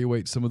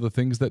reevaluate some of the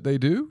things that they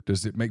do?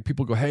 Does it make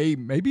people go, hey,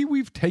 maybe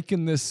we've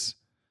taken this,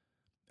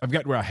 I've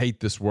got where I hate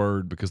this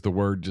word because the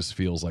word just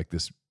feels like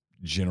this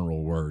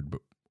general word,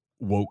 but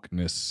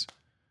wokeness,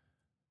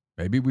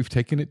 maybe we've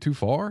taken it too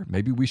far.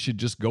 Maybe we should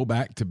just go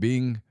back to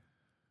being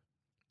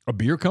a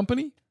beer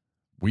company.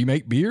 We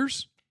make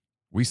beers.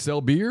 We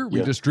sell beer.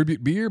 We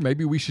distribute beer.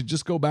 Maybe we should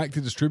just go back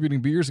to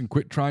distributing beers and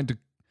quit trying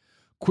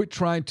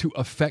to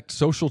affect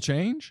social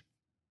change.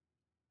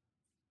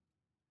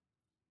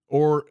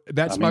 Or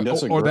that's my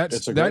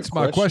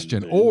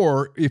question. Dude.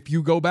 Or if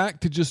you go back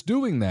to just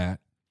doing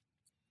that,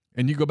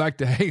 and you go back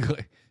to, hey,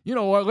 you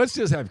know what? Let's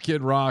just have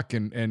Kid Rock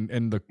and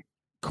the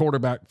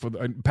quarterback for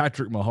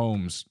Patrick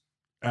Mahomes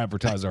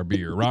advertise our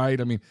beer, right?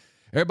 I mean,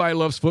 everybody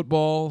loves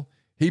football.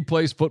 He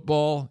plays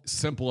football.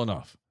 Simple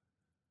enough.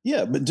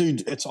 Yeah, but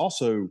dude, it's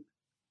also,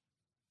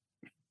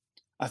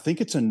 I think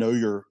it's a know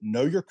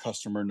your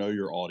customer, know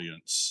your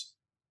audience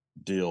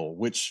deal,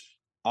 which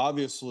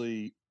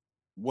obviously,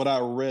 what I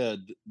read,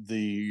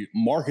 the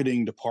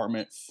marketing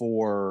department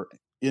for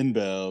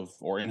InBev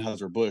or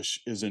Anheuser-Busch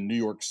is in New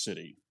York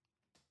City.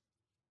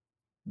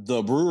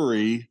 The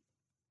brewery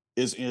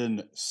is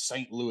in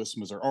St. Louis,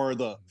 Missouri, or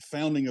the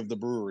founding of the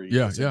brewery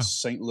is in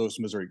St. Louis,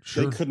 Missouri.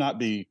 Sure. They could not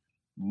be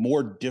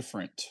more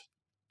different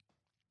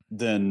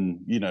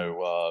than,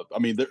 I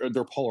mean,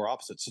 they're polar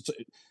opposites. It's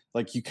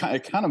like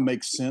it kind of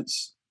makes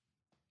sense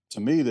to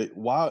me that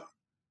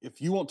if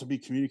you want to be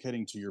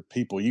communicating to your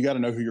people, you got to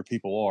know who your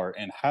people are.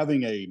 And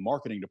having a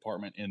marketing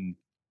department in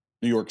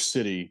New York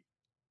City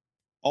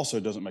also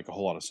doesn't make a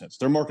whole lot of sense.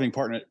 Their marketing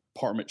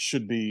department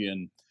should be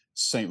in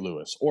St.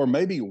 Louis, or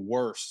maybe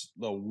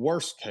the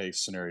worst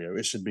case scenario,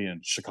 it should be in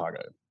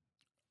Chicago.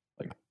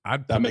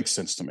 That makes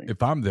sense to me.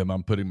 If I'm them,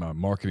 I'm putting my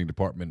marketing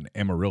department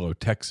in Amarillo,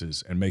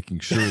 Texas, and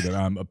making sure that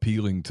I'm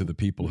appealing to the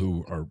people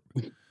who are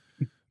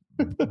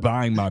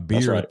buying my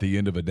beer at the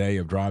end of a day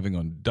of driving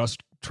on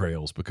dust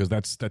trails, because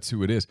that's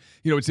who it is.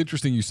 It's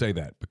interesting you say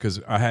that, because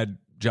I had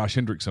Josh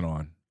Hendrickson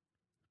on,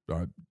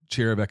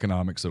 chair of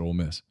economics at Ole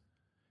Miss,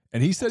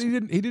 and he said he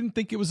didn't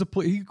think it was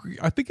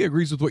I think he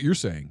agrees with what you're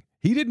saying.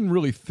 He didn't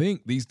really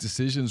think these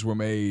decisions were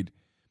made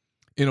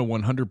in a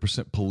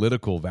 100%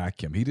 political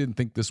vacuum. He didn't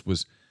think this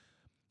was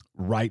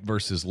right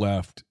versus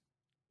left,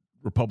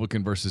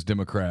 Republican versus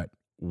Democrat,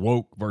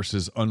 woke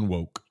versus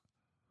unwoke.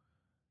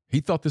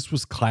 He thought this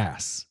was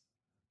class.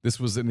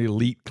 This was an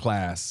elite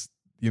class,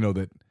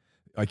 that,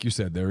 like you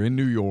said, they're in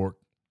New York.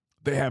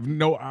 They have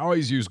I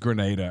always use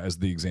Grenada as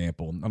the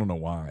example. I don't know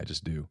why, I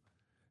just do.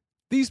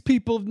 These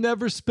people have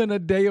never spent a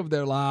day of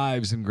their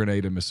lives in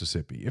Grenada,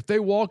 Mississippi. If they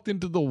walked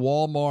into the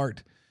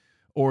Walmart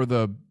or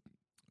the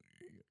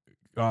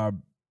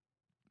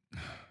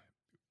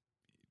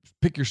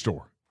pick your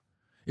store,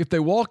 if they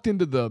walked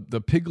into the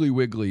Piggly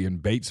Wiggly in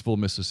Batesville,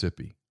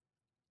 Mississippi,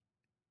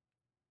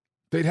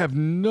 they'd have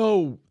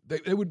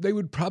they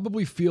would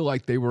probably feel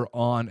like they were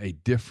on a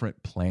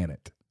different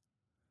planet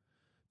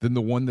than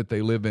the one that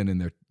they live in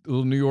their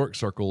little New York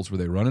circles, where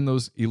they run in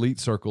those elite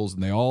circles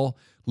and they all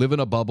live in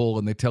a bubble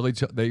and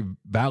they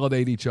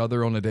validate each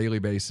other on a daily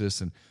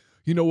basis. And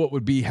you know what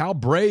would be, how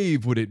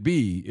brave would it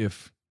be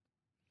if,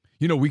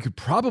 we could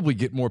probably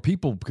get more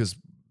people, because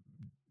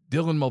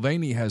Dylan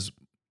Mulvaney has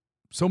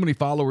so many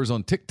followers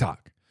on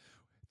TikTok.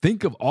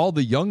 Think of all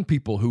the young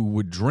people who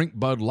would drink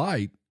Bud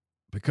Light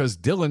because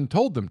Dylan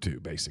told them to,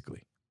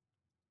 basically.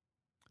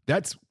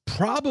 That's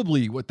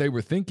probably what they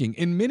were thinking.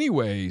 In many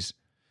ways,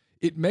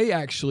 it may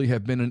actually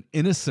have been an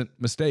innocent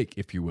mistake,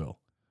 if you will.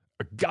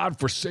 A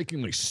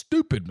godforsakingly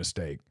stupid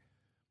mistake.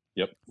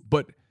 Yep.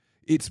 But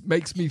it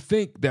makes me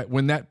think that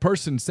when that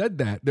person said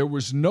that, there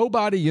was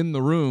nobody in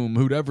the room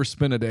who'd ever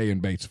spent a day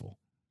in Batesville.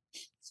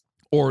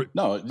 Or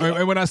no,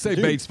 and when I say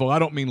Batesville, I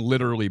don't mean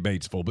literally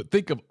Batesville, but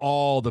think of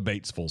all the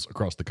Batesvilles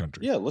across the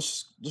country. Yeah,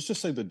 let's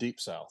just say the Deep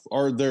South.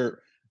 Or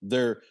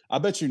I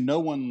bet you no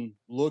one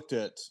looked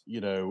at,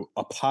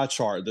 a pie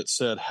chart that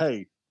said,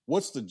 hey,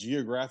 what's the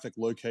geographic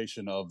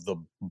location of the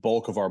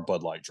bulk of our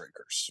Bud Light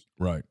drinkers?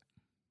 Right.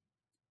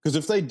 Because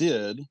if they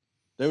did,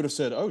 they would have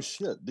said, oh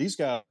shit, these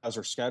guys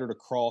are scattered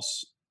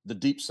across the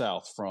Deep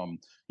South from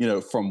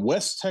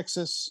West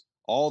Texas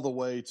all the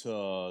way to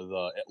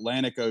the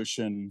Atlantic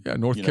Ocean,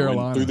 North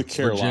Carolina, through the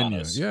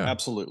Carolinas, Virginia. Yeah,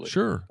 absolutely,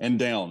 sure, and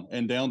down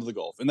to the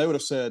Gulf. And they would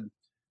have said,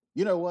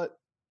 you know what?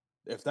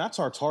 If that's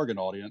our target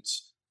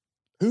audience,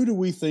 who do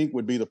we think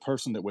would be the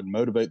person that would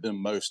motivate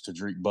them most to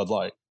drink Bud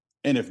Light?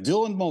 And if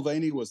Dylan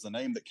Mulvaney was the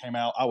name that came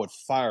out, I would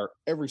fire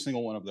every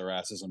single one of their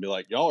asses and be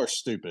like, y'all are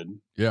stupid.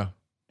 Yeah,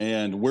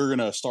 and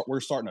we're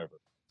starting over.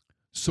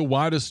 So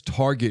why does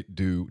Target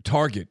do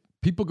Target?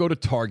 People go to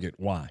Target.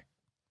 Why?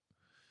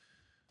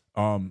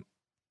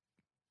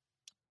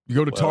 You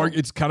go to Target,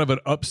 it's kind of an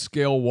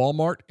upscale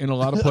Walmart in a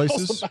lot of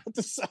places. I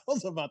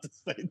was about to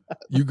say that.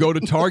 You go to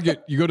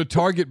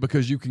Target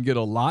because you can get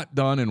a lot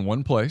done in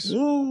one place,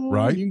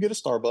 right? You can get a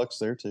Starbucks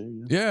there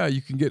too. Yeah,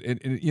 you can get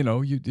it's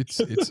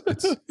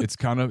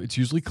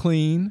usually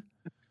clean.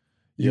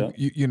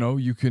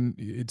 You can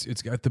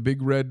it's got the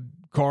big red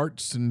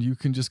carts, and you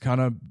can just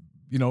kind of,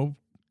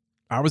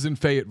 I was in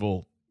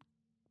Fayetteville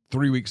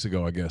 3 weeks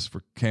ago, I guess,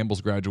 for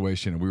Campbell's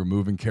graduation, and we were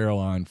moving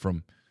Caroline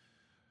from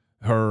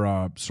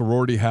her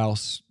sorority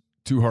house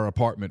to her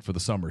apartment for the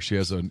summer. She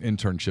has an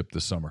internship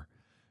this summer.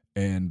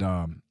 And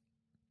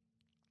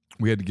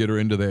we had to get her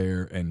into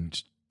there, and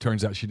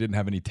turns out she didn't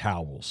have any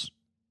towels.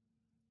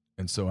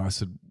 And so I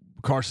said,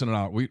 Carson and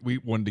I, we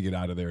wanted to get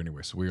out of there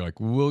anyway. So we were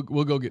like, we'll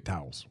go get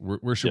towels.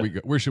 Where should we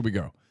go? Where should we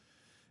go?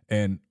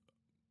 And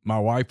my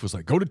wife was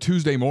like, go to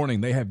Tuesday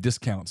morning. They have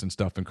discounts and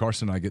stuff. And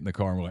Carson and I get in the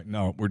car, and we're like,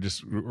 no, we're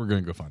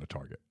going to go find a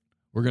Target.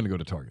 We're going to go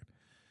to Target.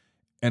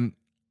 And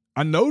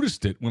I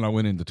noticed it when I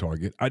went into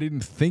Target. I didn't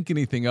think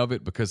anything of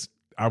it because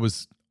I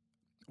was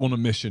on a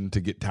mission to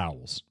get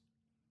towels.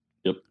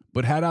 Yep.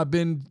 But had I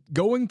been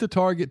going to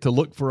Target to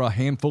look for a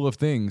handful of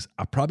things,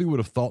 I probably would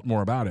have thought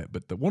more about it.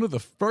 But one of the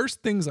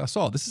first things I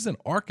saw, this is in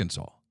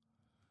Arkansas,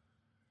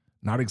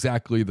 not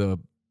exactly the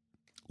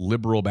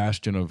liberal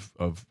bastion of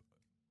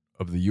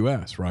the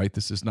U.S., right?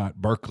 This is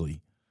not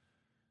Berkeley.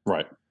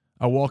 Right.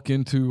 I walk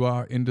into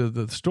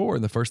the store,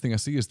 and the first thing I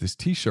see is this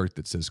T-shirt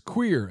that says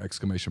 "queer!"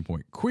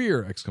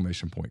 Queer!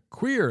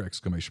 Queer!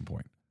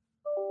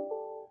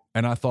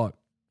 And I thought,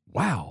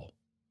 wow,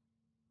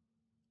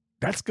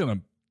 that's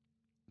gonna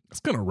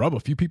rub a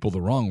few people the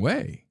wrong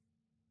way.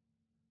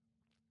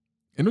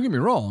 And don't get me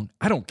wrong,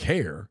 I don't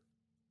care,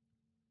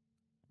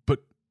 but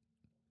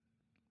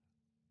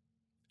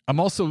I'm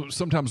also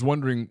sometimes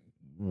wondering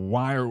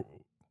why.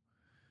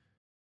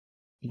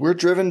 We're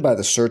driven by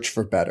the search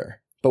for better.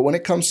 But when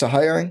it comes to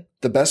hiring,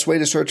 the best way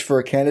to search for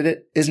a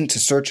candidate isn't to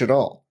search at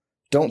all.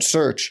 Don't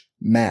search,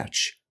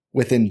 match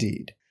with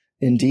Indeed.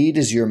 Indeed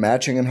is your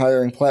matching and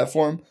hiring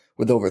platform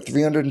with over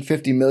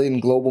 350 million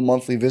global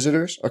monthly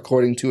visitors,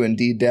 according to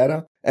Indeed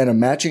data, and a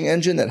matching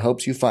engine that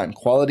helps you find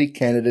quality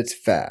candidates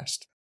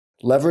fast.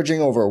 Leveraging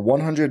over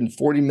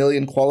 140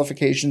 million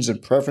qualifications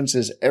and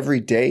preferences every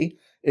day,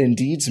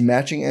 Indeed's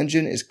matching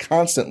engine is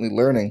constantly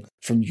learning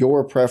from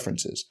your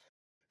preferences.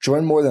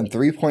 Join more than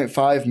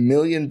 3.5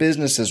 million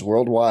businesses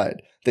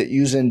worldwide that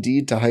use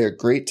Indeed to hire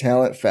great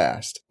talent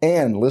fast.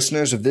 And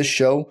listeners of this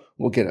show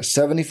will get a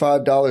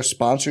 $75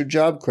 sponsored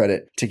job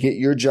credit to get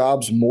your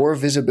jobs more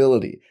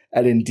visibility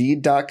at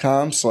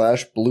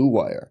Indeed.com/Blue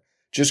Wire.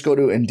 Just go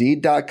to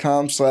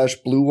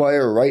Indeed.com/Blue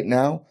Wire right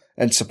now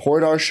and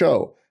support our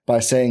show by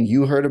saying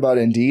you heard about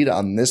Indeed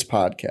on this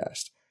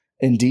podcast.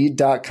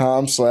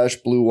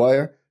 Indeed.com/Blue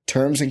Wire.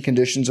 Terms and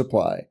conditions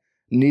apply.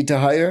 Need to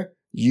hire?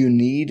 You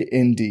need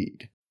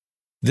Indeed.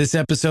 This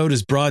episode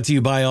is brought to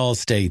you by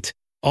Allstate.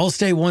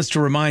 Allstate wants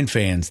to remind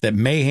fans that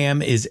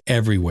mayhem is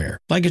everywhere,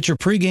 like at your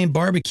pregame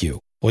barbecue.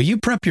 While you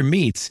prep your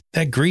meats,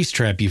 that grease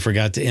trap you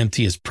forgot to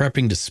empty is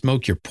prepping to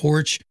smoke your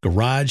porch,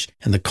 garage,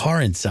 and the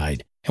car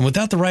inside. And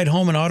without the right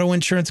home and auto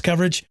insurance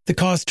coverage, the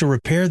cost to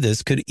repair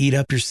this could eat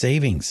up your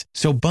savings.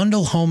 So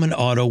bundle home and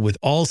auto with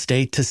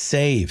Allstate to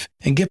save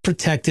and get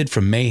protected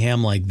from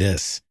mayhem like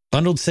this.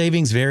 Bundled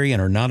savings vary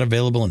and are not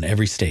available in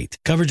every state.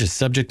 Coverage is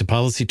subject to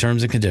policy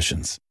terms and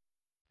conditions.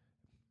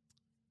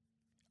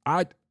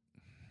 How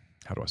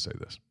do I say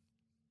this?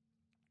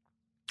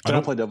 Can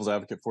I play devil's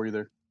advocate for you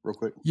there real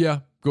quick? Yeah,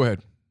 go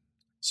ahead.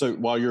 So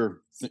while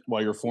you're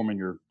forming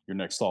your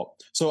next thought,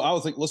 so I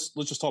would think let's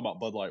just talk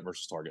about Bud Light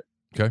versus Target.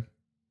 Okay.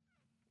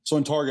 So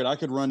in Target, I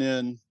could run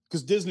in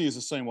because Disney is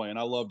the same way, and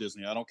I love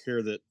Disney. I don't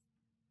care that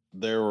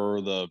they're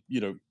the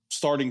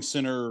starting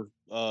center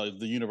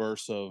of the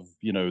universe of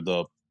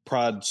the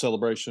Pride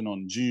celebration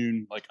on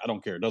June. Like, I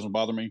don't care; it doesn't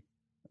bother me.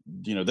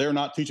 They're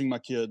not teaching my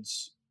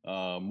kids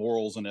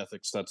morals and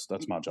ethics.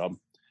 That's my job.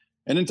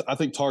 And then I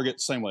think Target,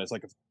 same way. It's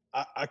like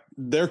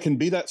there can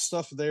be that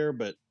stuff there,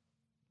 but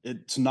it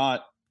is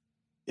not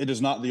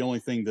the only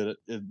thing that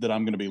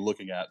I'm going to be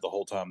looking at the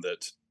whole time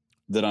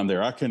that I'm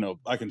there. I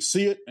can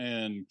see it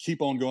and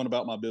keep on going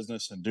about my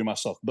business and do my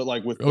stuff. But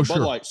like with the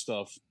Bud Light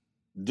stuff,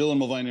 Dylan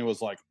Mulvaney was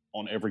like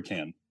on every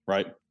can,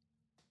 right?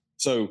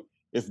 So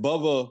if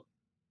Bubba,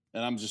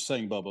 and I'm just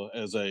saying Bubba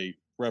as a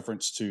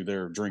reference to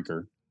their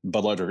drinker,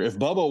 Bud Light drinker, if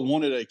Bubba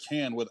wanted a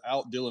can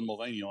without Dylan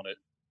Mulvaney on it,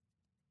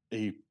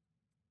 he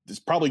is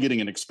probably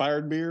getting an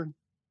expired beer,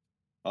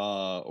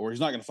 or he's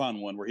not going to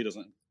find one where he's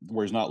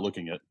not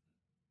looking at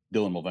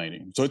Dylan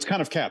Mulvaney. So it's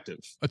kind of captive.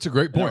 That's a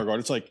great point. In that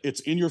regard. It's like it's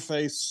in your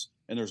face,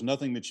 and there's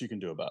nothing that you can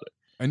do about it.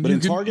 And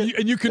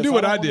you can do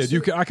what I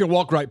did. I can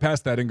walk right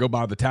past that and go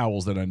buy the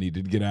towels that I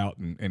needed to get out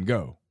and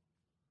go.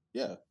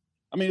 Yeah,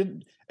 I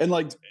mean, and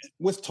like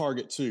with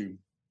Target too,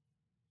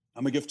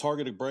 I'm gonna give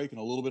Target a break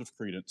and a little bit of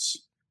credence.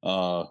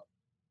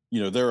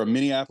 They're a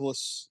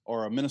Minneapolis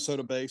or a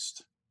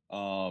Minnesota-based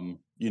firm.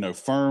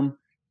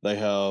 They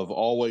have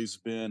always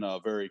been a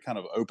very kind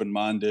of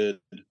open-minded,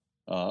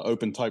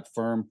 open type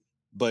firm,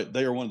 but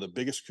they are one of the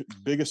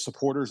biggest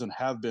supporters and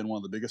have been one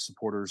of the biggest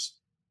supporters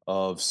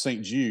of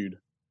St. Jude,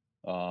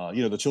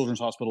 the children's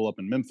hospital up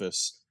in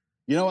Memphis.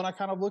 And I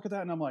kind of look at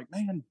that and I'm like,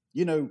 man,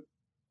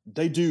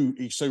 they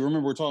do. So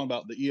remember, we're talking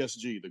about the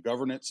ESG, the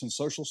governance and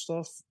social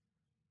stuff.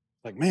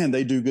 Like, man,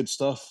 they do good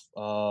stuff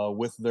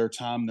with their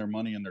time, their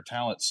money, and their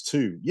talents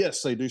too.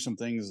 Yes, they do some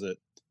things that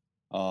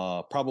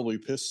probably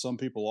piss some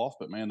people off,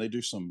 but man, they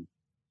do some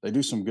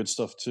good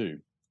stuff too.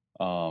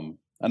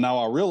 And now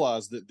I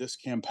realize that this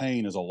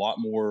campaign is a lot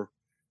more.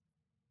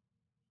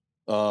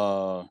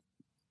 The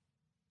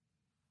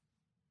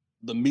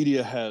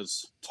media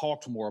has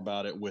talked more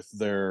about it with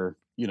their,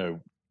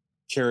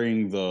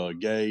 carrying the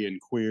gay and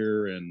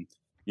queer, and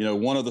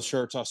one of the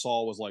shirts I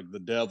saw was like the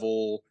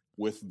devil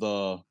with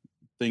the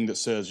thing that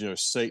says,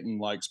 Satan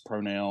likes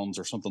pronouns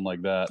or something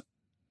like that.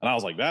 And I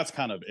was like, that's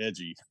kind of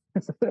edgy.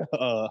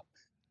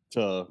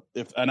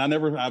 I've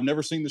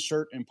never seen the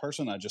shirt in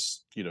person. I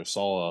just,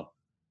 saw a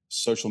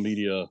social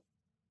media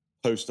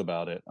post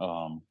about it.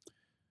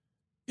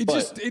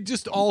 It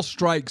just all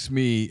strikes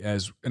me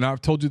as, and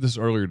I've told you this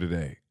earlier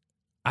today,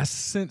 I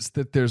sense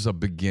that there's a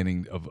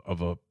beginning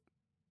of a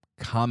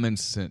common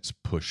sense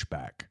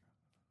pushback.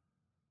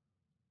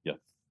 Yeah.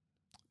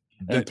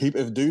 And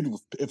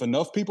if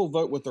enough people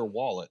vote with their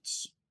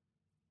wallets,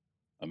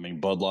 I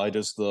mean, Bud Light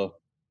is the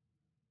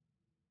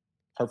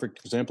perfect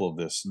example of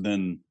this,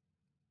 then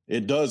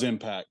it does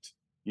impact,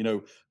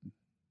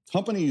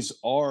 companies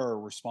are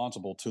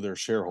responsible to their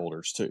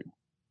shareholders too.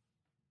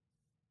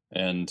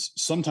 And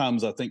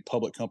sometimes I think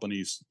public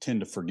companies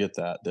tend to forget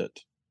that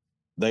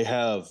they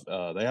have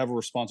a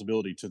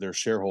responsibility to their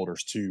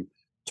shareholders to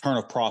turn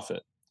a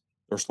profit.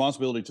 The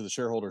responsibility to the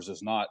shareholders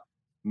is not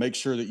make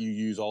sure that you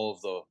use all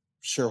of the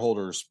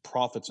shareholders'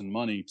 profits and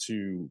money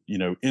to,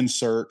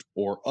 insert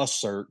or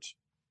assert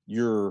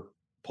your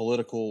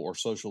political or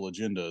social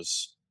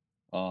agendas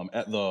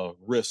at the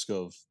risk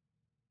of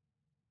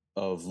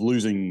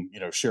losing,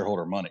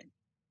 shareholder money.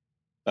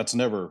 That is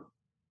never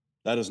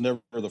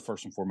the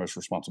first and foremost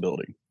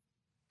responsibility.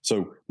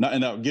 So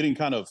now getting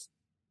kind of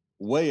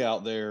way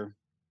out there,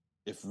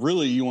 if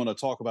really you want to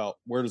talk about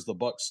where does the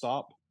buck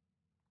stop,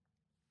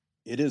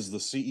 it is the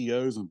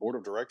CEOs and board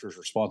of directors'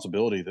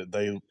 responsibility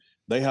that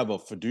they have a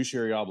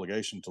fiduciary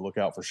obligation to look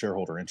out for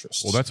shareholder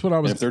interests. Well, that's what I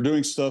was. And if they're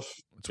doing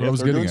stuff, that's what I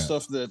was getting at.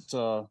 Stuff that.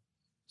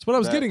 That's what I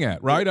was getting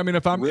at, right? I mean,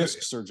 if I'm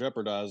risks or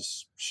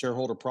jeopardize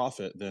shareholder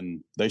profit,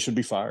 then they should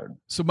be fired.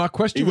 So my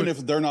question, even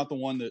if they're not the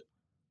one that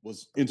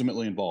was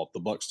intimately involved,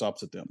 the buck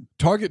stops at them.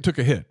 Target took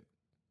a hit.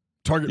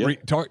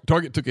 Target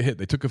took a hit.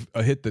 They took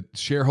a hit that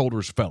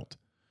shareholders felt.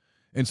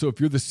 And so if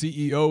you're the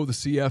CEO, the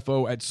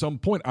CFO, at some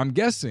point, I'm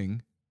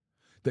guessing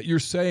that you're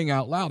saying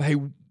out loud, hey,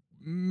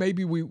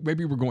 maybe we're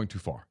going too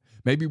far.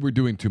 Maybe we're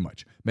doing too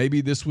much.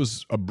 Maybe this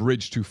was a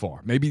bridge too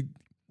far. Maybe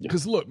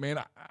because look,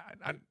 man,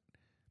 I'm.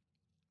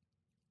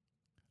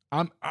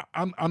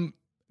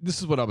 This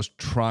is what I was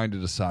trying to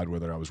decide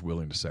whether I was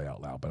willing to say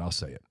out loud, but I'll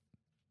say it.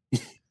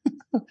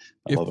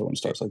 I love it when it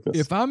starts like this.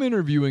 If I'm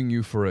interviewing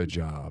you for a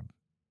job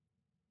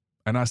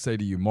and I say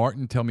to you,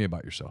 Martin, tell me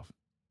about yourself.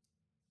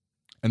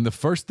 And the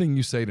first thing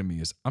you say to me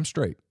is, I'm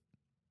straight.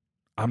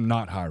 I'm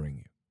not hiring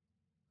you.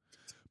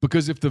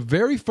 Because if the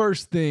very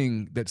first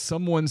thing that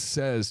someone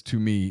says to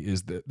me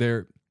is that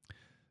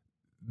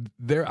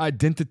their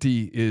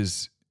identity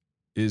is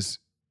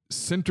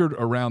centered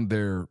around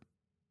their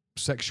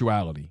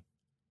sexuality,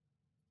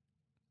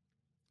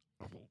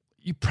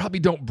 you probably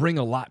don't bring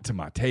a lot to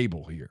my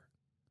table here.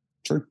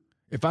 True.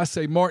 If I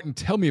say, Martin,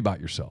 tell me about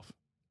yourself,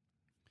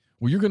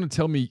 well, you're going to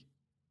tell me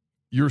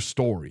your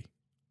story.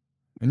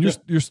 And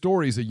your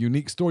story is a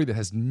unique story that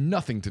has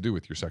nothing to do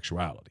with your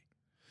sexuality.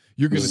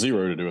 You're going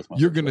zero to do with my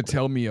You're going to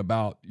tell me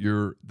about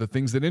the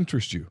things that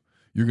interest you.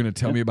 You're going to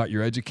tell me about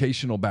your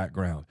educational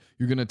background.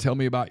 You're going to tell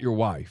me about your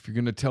wife. You're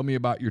going to tell me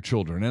about your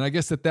children. And I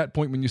guess at that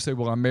point, when you say,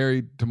 well, I'm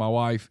married to my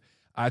wife,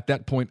 at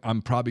that point,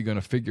 I'm probably going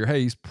to figure,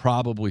 hey, he's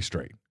probably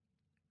straight.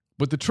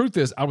 But the truth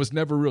is, I was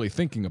never really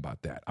thinking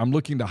about that. I'm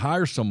looking to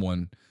hire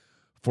someone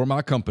for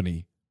my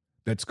company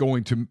that's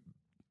going to,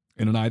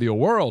 in an ideal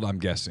world, I'm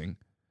guessing,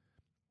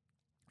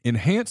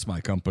 enhance my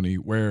company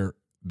where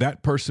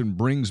that person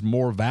brings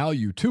more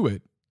value to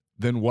it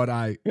than what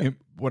I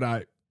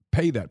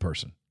pay that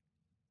person.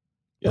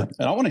 Yeah,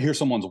 and I want to hear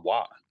someone's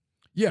why.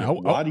 Yeah,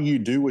 why do you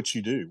do what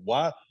you do?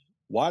 Why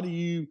do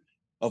you,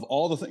 of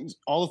all the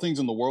things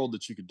in the world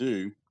that you could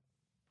do,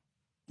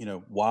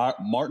 why,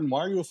 Martin, why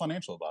are you a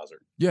financial advisor?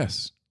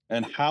 Yes.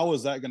 And how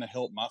is that going to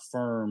help my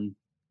firm,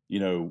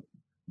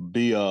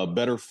 be a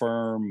better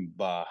firm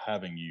by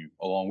having you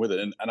along with it?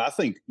 And I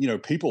think,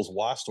 people's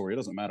why story, it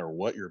doesn't matter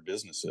what your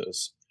business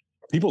is.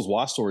 People's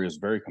why story is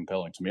very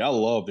compelling to me. I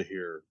love to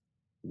hear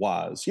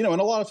whys, and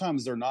a lot of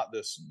times they're not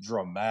this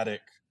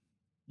dramatic,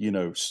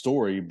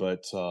 story,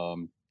 but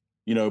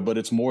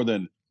it's more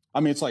than,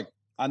 it's like,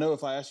 I know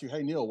if I ask you,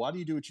 hey, Neil, why do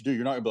you do what you do?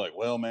 You're not gonna be like,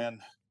 well, man,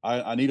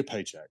 I need a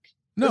paycheck.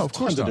 No, There's of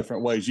course tons not. of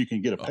different ways you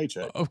can get a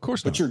paycheck. Of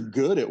course not. But you're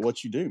good at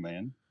what you do,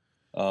 man.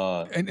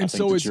 And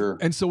so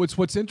it's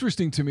what's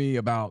interesting to me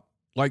about,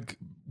 like,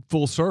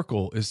 full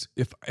circle is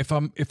if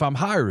I'm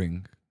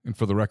hiring, and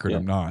for the record,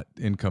 I'm not.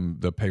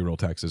 The payroll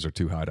taxes are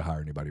too high to hire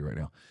anybody right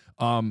now.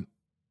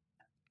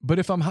 But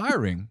if I'm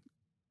hiring,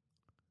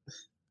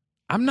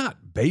 I'm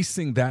not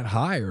basing that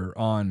hire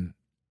on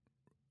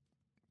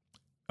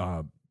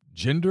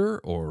gender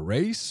or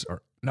race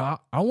I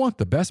want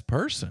the best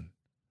person.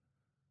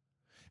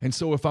 And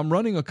so if I'm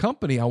running a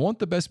company, I want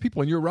the best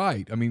people. And you're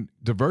right. I mean,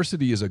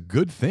 diversity is a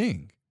good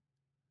thing.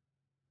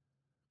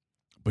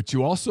 But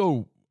you're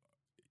also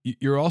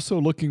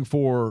looking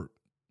for,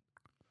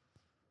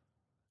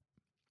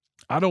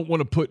 I don't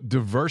want to put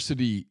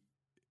diversity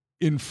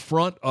in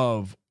front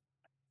of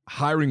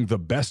hiring the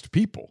best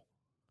people.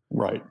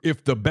 Right.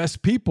 If the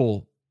best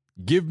people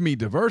give me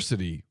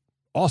diversity,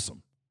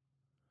 awesome.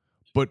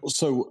 But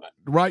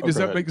right, does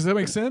that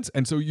make sense?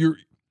 And so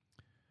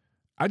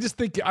I just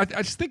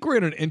think we're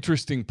in an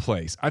interesting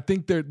place. I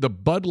think the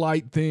Bud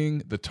Light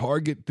thing, the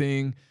Target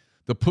thing,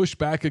 the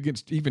pushback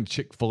against even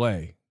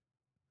Chick-fil-A.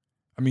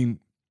 I mean,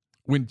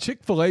 when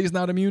Chick-fil-A is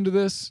not immune to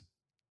this,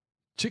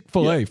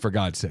 Chick-fil-A, for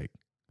God's sake.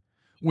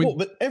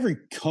 But every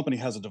company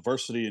has a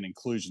diversity and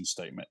inclusion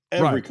statement.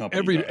 Every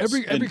company does.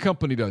 Every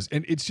company does.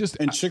 And it's just,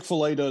 and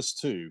Chick-fil-A does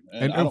too.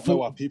 And I don't know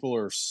why people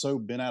are so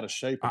bent out of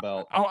shape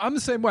about. I'm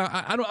the same way.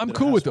 I'm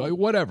cool with it.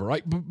 Whatever.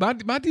 Right.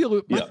 But my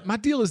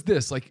deal is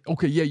this. Like,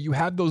 okay, yeah, you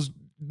have those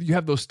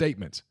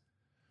statements.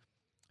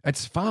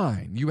 That's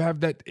fine. You have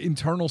that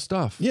internal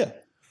stuff. Yeah.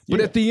 But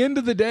at the end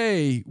of the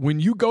day, when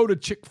you go to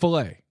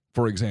Chick-fil-A,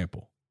 for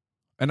example,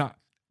 and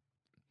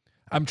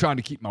I'm trying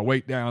to keep my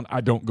weight down.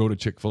 I don't go to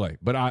Chick-fil-A,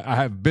 but I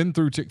have been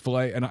through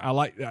Chick-fil-A, and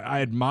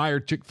I admire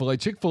Chick-fil-A.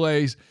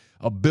 Chick-fil-A's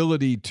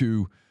ability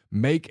to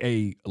make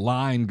a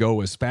line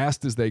go as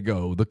fast as they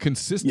go, the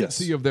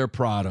consistency of their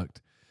product,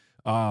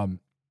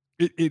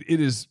 it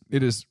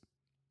is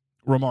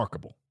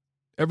remarkable.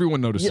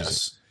 Everyone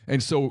notices it.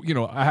 And so,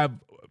 I have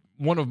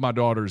one of my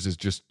daughters is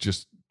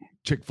just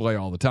Chick-fil-A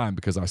all the time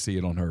because I see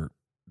it on her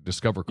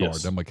Discover card.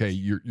 Yes. I'm like, hey,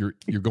 you're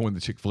going to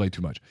Chick-fil-A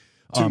too much.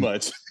 Too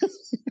much.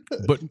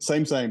 But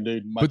same,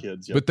 dude. My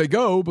kids. Yep. But they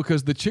go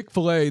because the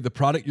Chick-fil-A, the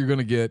product you're going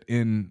to get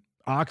in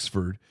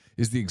Oxford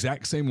is the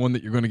exact same one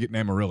that you're going to get in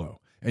Amarillo.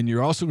 And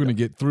you're also going to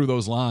get through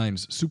those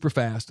lines super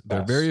fast.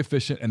 They're very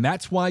efficient. And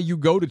that's why you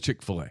go to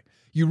Chick-fil-A.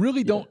 You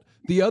really don't.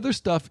 The other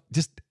stuff,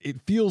 just,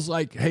 it feels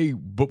like, hey,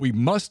 but we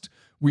must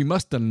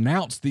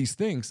announce these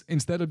things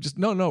instead of just,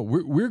 no,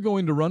 we're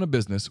going to run a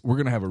business. We're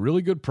going to have a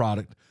really good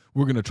product.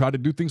 We're going to try to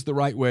do things the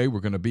right way. We're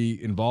going to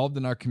be involved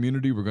in our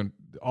community. We're going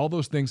to, all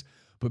those things.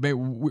 But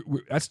man,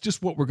 that's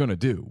just what we're going to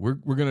do. We're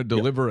going to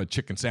deliver a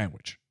chicken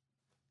sandwich.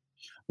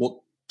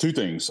 Well, two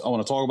things. I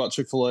want to talk about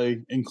Chick-fil-A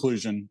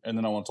inclusion, and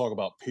then I want to talk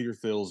about Peter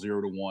Thiel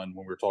 0 to 1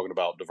 when we're talking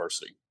about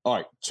diversity. All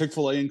right,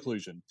 Chick-fil-A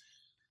inclusion.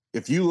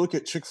 If you look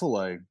at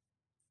Chick-fil-A,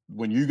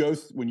 when you go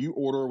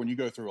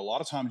through, a lot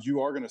of times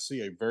you are going to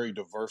see a very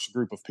diverse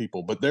group of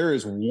people, but there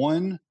is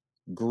one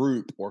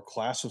group or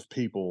class of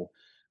people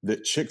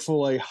that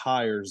Chick-fil-A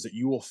hires that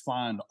you will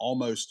find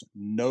almost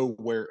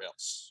nowhere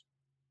else.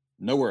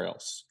 Nowhere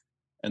else.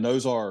 And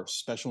those are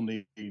special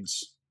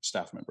needs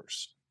staff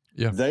members.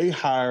 Yeah. They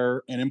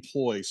hire and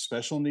employ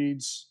special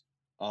needs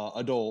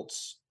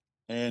adults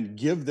and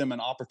give them an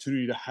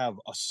opportunity to have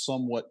a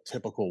somewhat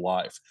typical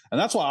life. And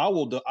that's why I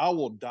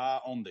will die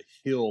on the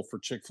hill for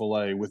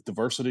Chick-fil-A with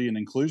diversity and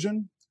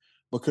inclusion,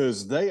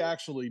 because they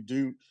actually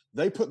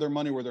they put their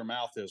money where their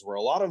mouth is, where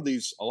a lot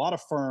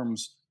of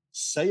firms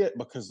say it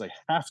because they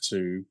have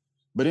to,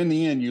 but in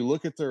the end, you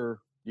look at their,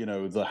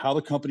 how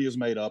the company is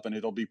made up, and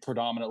it'll be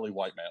predominantly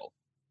white male.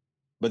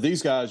 But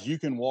these guys, you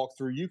can walk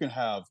through, you can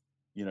have,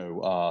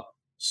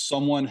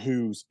 someone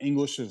whose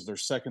English is their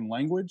second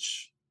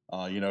language.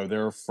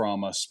 They're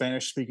from a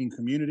Spanish-speaking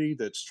community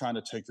that's trying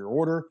to take your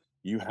order.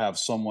 You have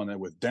someone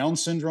with Down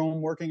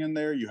syndrome working in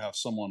there. You have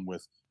someone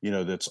with,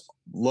 that's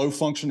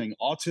low-functioning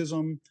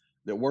autism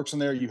that works in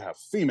there. You have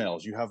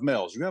females, you have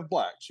males, you have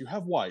blacks, you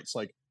have whites.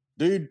 Like,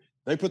 dude,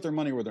 they put their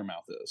money where their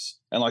mouth is.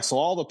 And like, so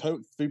all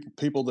the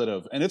people that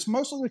have, and it's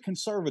mostly the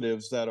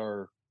conservatives that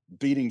are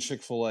beating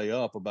Chick-fil-A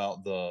up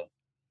about the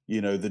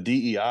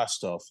DEI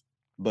stuff,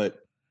 but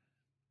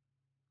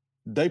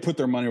they put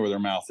their money where their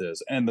mouth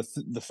is. And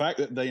the fact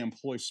that they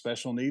employ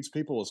special needs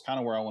people is kind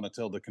of where I want to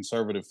tell the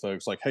conservative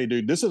folks, like, hey,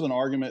 dude, this is an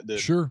argument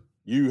that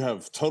you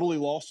have totally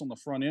lost on the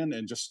front end,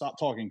 and just stop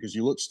talking because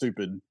you look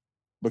stupid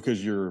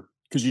because you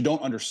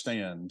don't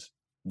understand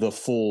the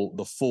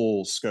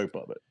full scope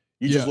of it.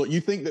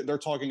 You think that they're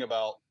talking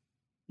about,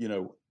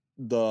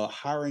 the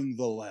hiring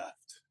the left,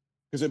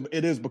 because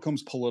it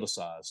becomes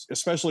politicized,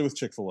 especially with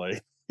Chick-fil-A.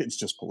 It's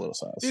just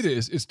politicized. It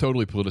is. It's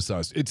totally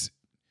politicized.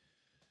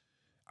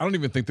 I don't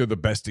even think they're the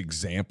best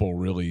example,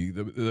 really.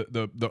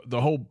 The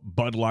whole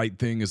Bud Light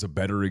thing is a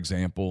better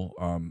example.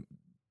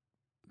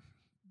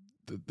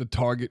 The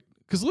Target,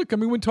 because look, I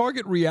mean, when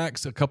Target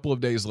reacts a couple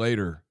of days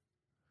later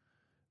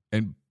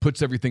and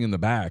puts everything in the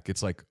back,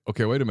 it's like,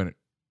 okay, wait a minute.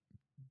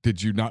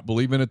 Did you not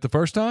believe in it the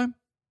first time?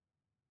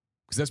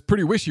 Because that's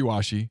pretty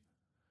wishy-washy.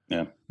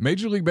 Yeah.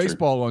 Major League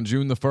Baseball on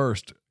June the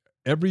 1st,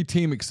 every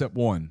team except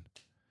one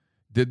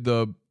did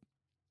the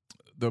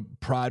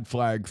pride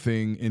flag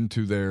thing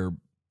into their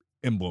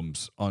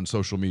emblems on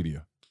social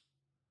media.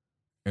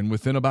 And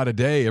within about a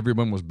day,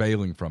 everyone was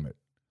bailing from it.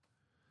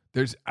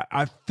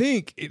 I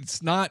think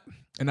it's not,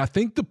 and I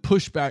think the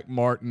pushback,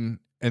 Martin,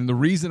 and the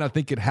reason I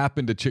think it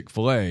happened to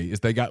Chick-fil-A is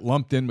they got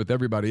lumped in with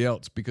everybody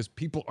else because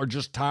people are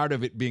just tired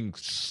of it being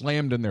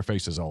slammed in their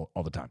faces all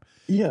the time.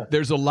 Yeah.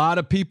 There's a lot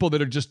of people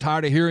that are just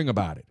tired of hearing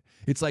about it.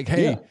 It's like,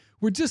 hey,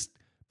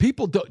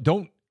 people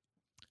don't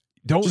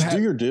just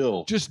do your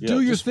deal. Just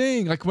do your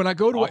thing. Like when I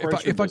go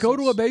to if I go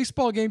to a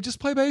baseball game, just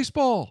play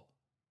baseball.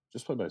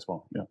 Just play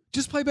baseball. Yeah.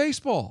 Just play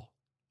baseball.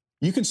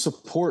 You can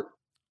support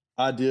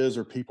ideas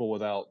or people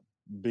without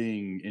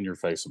being in your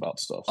face about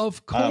stuff.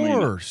 Of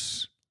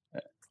course.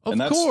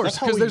 That's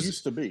how it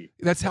used to be.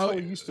 That's how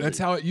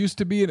it used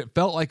to be, and it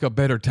felt like a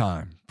better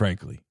time,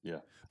 frankly. Yeah.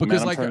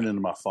 Because I'm turning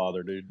into my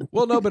father, dude.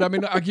 Well, no, but I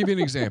mean, I'll give you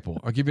an example.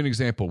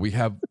 We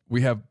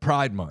have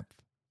Pride Month.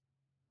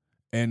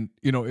 And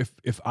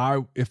if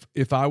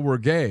I were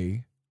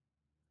gay,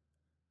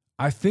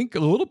 I think a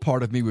little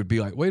part of me would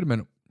be like, wait a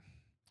minute.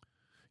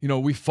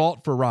 We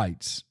fought for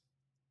rights.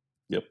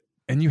 Yep.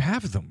 And you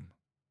have them.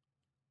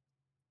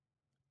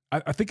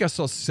 I think I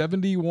saw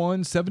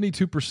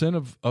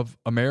 72% of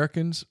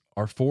Americans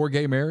are for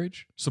gay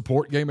marriage,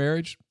 support gay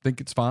marriage, think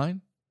it's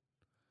fine.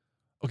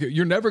 Okay,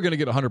 you're never going to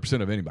get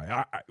 100% of anybody.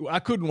 I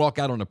couldn't walk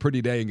out on a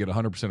pretty day and get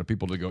 100% of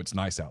people to go, it's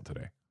nice out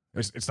today.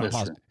 It's not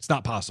possible. It's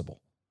not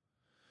possible.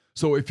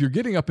 So if you're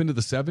getting up into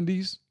the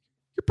 70s,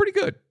 you're pretty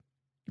good.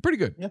 You're pretty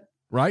good. Yeah.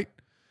 Right?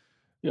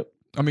 Yep.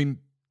 I mean,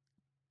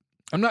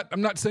 I'm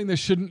not saying there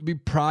shouldn't be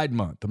Pride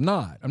Month. I'm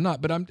not,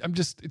 but I'm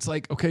just, it's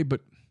like, okay, but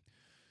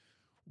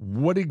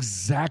what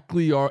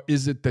exactly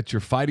is it that you're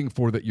fighting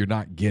for that you're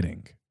not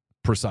getting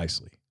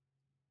precisely?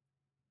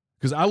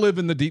 Because I live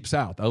in the Deep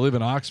South. I live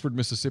in Oxford,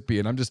 Mississippi,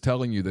 and I'm just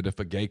telling you that if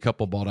a gay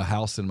couple bought a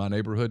house in my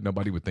neighborhood,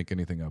 nobody would think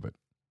anything of it.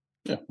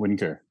 Yeah, wouldn't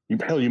care.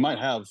 You might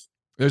have.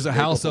 There's a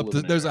house up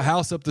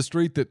the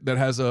street that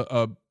has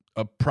a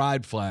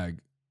pride flag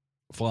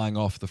flying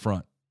off the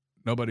front.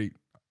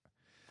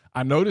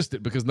 I noticed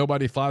it because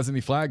nobody flies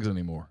any flags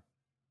anymore.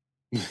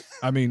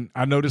 I mean,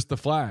 I noticed the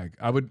flag.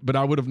 I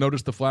would have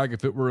noticed the flag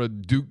if it were a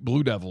Duke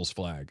Blue Devils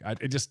flag.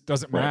 It just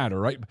doesn't matter,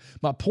 right?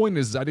 My point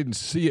is, I didn't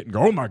see it and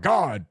go, "Oh my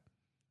God!"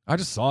 I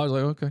just saw it. I was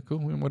like, "Okay, cool,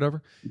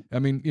 whatever." I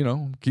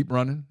mean, keep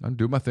running. I'm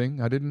doing my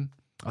thing.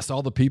 I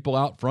saw the people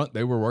out front.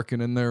 They were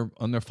working on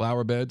their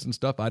flower beds and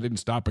stuff. I didn't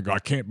stop and go, "I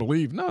can't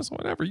believe." No, so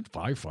whatever. You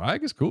fly a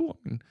flag is cool.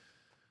 I mean,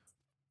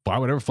 fly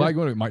whatever flag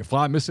you want. You might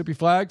fly a Mississippi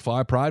flag, fly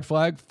a pride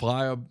flag,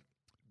 fly a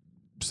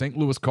St.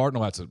 Louis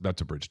Cardinal.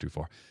 That's a bridge too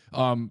far.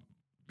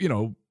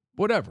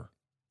 Whatever.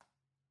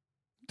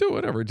 Do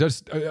whatever.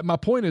 Just my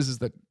point is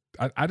that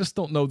I just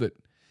don't know that.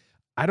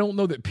 I don't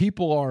know that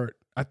people are.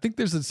 I think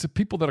there's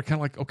people that are kind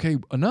of like, okay,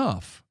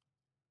 enough.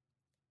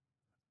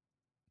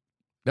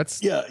 That's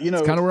kind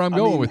of where I'm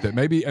going with it.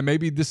 Maybe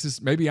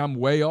I'm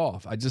way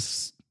off.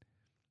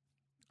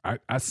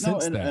 I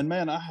sense that. And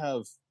man,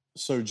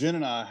 Jen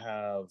and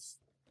I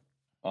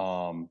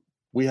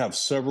we have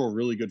several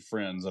really good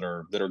friends that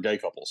are gay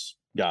couples,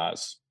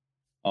 guys,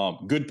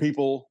 good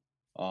people.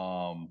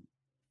 And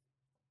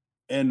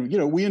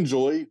we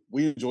enjoy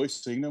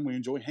seeing them. We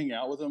enjoy hanging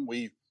out with them.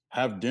 We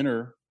have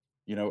dinner,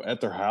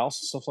 at their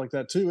house and stuff like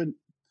that too.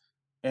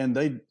 And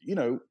they,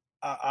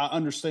 I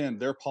understand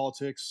their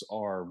politics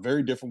are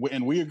very different,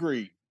 and we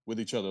agree with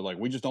each other. Like,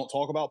 we just don't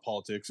talk about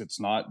politics.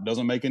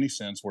 Doesn't make any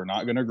sense. We're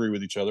not going to agree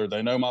with each other.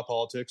 They know my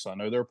politics. I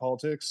know their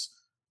politics.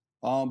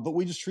 But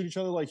we just treat each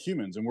other like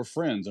humans, and we're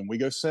friends, and we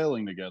go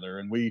sailing together,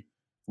 and we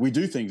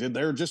do things. And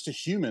they're just a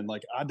human.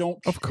 Like, I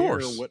don't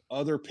care what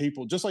other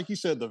people, just like you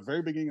said at the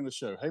very beginning of the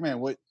show. Hey man,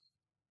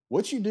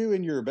 what you do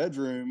in your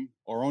bedroom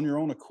or on your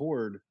own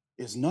accord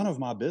is none of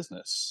my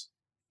business.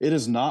 It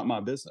is not my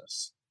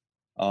business.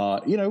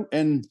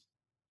 And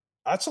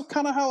that's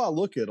kind of how I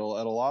look at a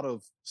lot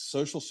of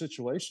social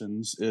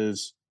situations.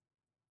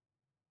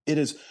 It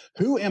is,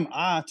 who am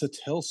I to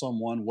tell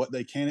someone what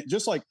they can?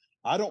 Just like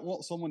I don't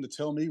want someone to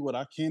tell me what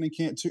I can and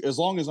can't do, as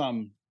long as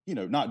I'm,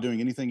 not doing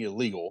anything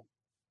illegal,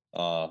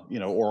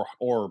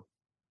 or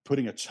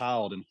putting a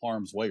child in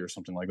harm's way or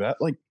something like that.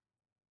 Like,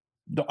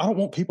 I don't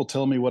want people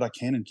telling me what I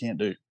can and can't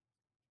do.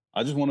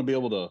 I just want to be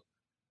able to,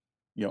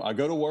 I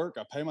go to work,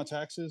 I pay my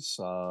taxes,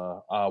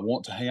 I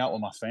want to hang out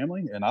with my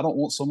family, and I don't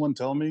want someone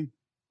telling me,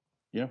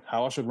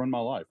 how I should run my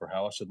life or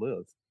how I should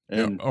live.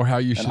 Or how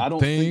you should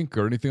think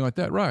or anything like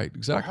that. Right.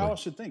 Exactly. Or how I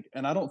should think.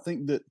 And I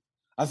think that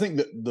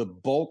the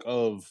bulk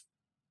of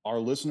our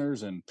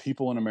listeners and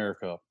people in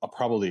America are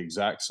probably the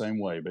exact same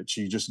way, but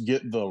you just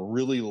get the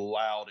really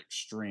loud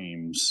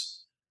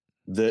extremes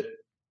that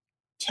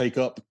take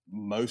up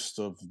most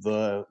of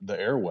the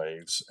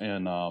airwaves.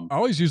 And I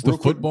always use the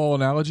football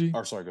analogy.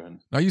 Or sorry, go ahead.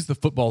 I use the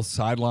football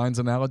sidelines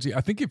analogy.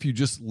 I think if you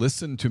just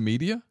listen to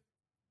media,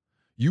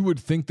 you would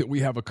think that we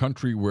have a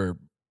country where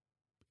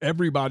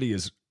everybody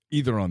is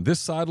either on this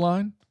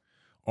sideline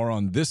or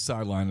on this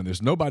sideline, and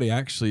there's nobody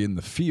actually in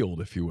the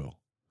field, if you will.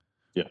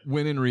 Yeah.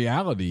 When in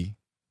reality,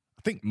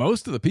 I think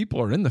most of the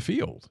people are in the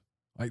field.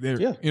 Like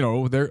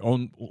they're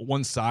on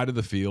one side of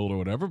the field or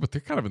whatever, but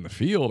they're kind of in the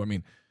field. I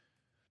mean,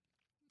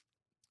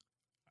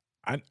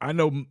 I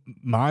know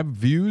my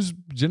views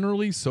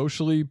generally,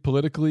 socially,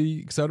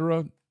 politically, etc.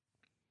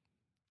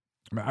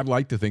 I mean, I'd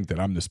like to think that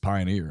I'm this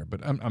pioneer,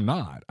 but I'm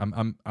not.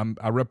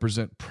 I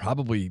represent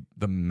probably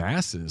the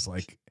masses.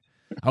 Like,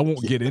 I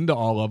won't get into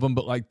all of them,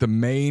 but like the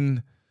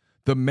main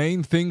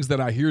things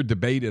that I hear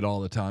debated all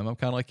the time, I'm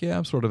kind of like, yeah,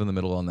 I'm sort of in the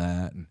middle on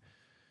that, and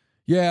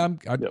yeah,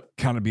 I'd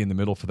kind of be in the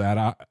middle for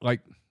that.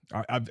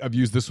 I've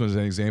used this one as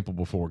an example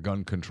before: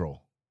 gun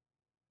control.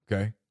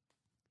 Okay,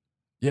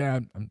 yeah,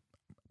 I'm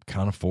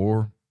kind of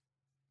for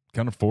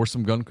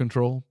some gun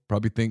control.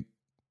 Probably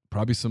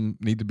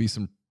need to be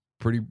some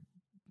pretty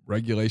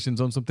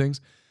regulations on some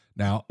things.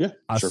 Now,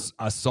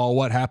 I saw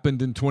what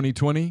happened in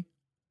 2020,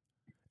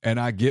 and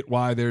I get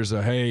why there's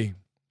can't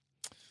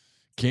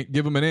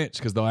give them an inch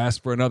because they'll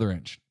ask for another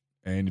inch.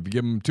 And if you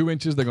give them 2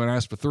 inches, they're going to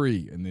ask for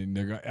 3, and then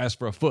they're going to ask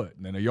for a foot,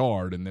 and then a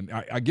yard, and then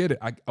I get it.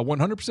 I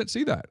 100%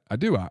 see that. I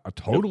do. I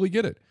totally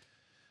get it.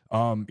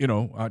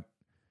 I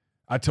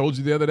told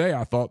you the other day,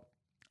 I thought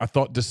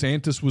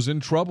DeSantis was in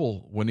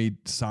trouble when he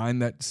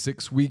signed that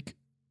 6-week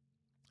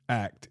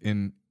act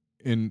in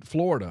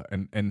Florida.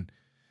 And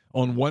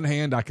on one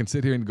hand, I can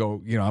sit here and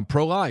go, I'm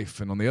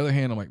pro-life. And on the other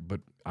hand, I'm like,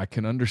 but I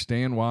can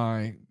understand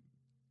why,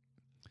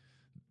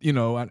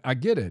 I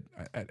get it.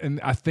 And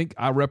I think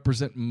I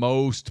represent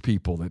most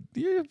people that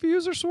the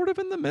views are sort of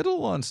in the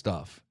middle on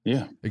stuff.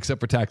 Yeah.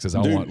 Except for taxes. I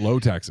want low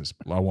taxes.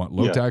 I want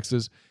low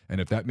taxes. And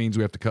if that means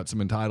we have to cut some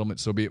entitlements,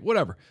 so be it.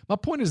 Whatever. My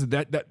point is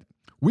that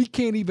we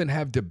can't even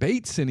have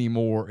debates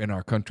anymore in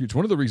our country. It's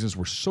one of the reasons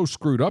we're so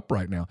screwed up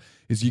right now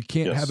is you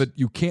can't have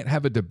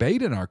a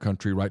debate in our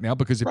country right now,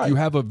 because if you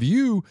have a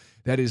view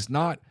that's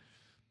nuanced,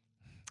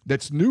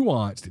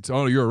 it's,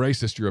 oh, you're a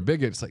racist, you're a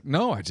bigot. It's like,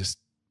 no,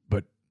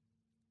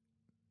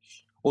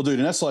 well, dude,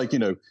 and that's like,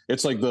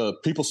 it's like the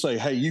people say,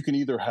 hey, you can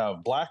either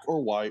have black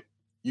or white,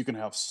 you can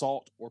have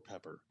salt or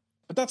pepper,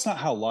 but that's not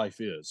how life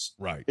is.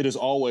 Right. It is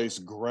always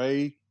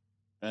gray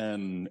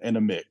and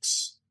a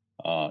mix.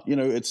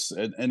 It's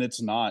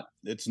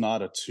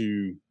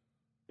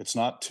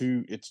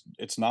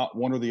not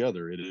one or the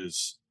other. It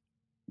is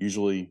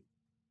usually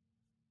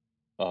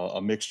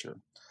a mixture.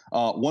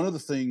 One of the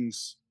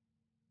things,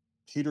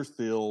 Peter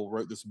Thiel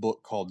wrote this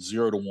book called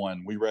 0 to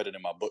 1. We read it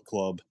in my book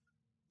club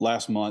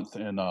last month,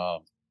 and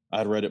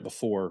I'd read it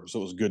before, so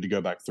it was good to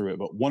go back through it.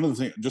 But one of the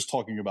things, just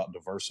talking about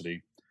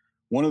diversity,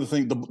 one of the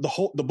things,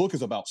 the book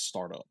is about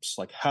startups.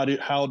 Like, how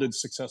did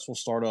successful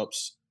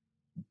startups,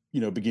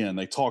 begin?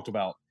 They talked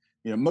about,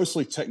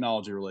 mostly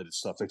technology related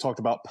stuff. They talked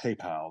about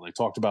PayPal. They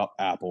talked about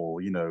Apple,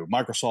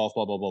 Microsoft,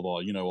 blah, blah, blah,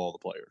 blah, all the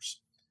players.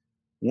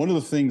 One of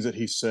the things that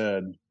he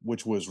said,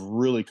 which was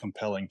really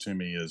compelling to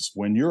me, is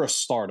when you're a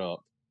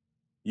startup,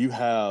 you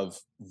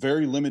have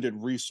very limited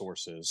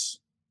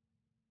resources,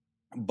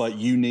 but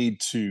you need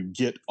to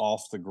get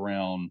off the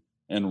ground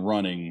and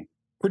running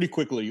pretty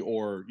quickly,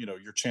 or,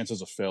 your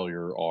chances of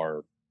failure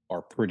are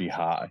are pretty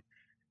high.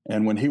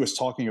 And when he was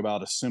talking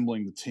about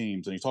assembling the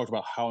teams, and he talked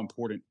about how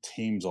important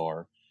teams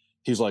are,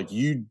 he's like,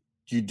 you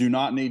do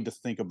not need to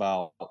think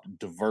about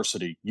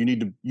diversity. You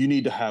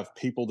need to have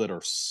people that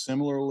are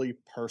similarly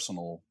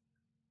personal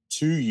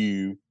to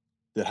you,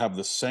 that have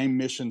the same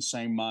mission,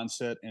 same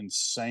mindset, and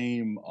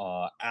same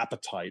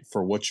appetite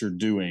for what you're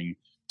doing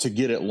to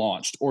get it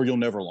launched, or you'll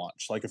never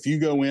launch. Like if you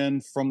go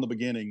in from the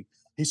beginning,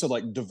 he said,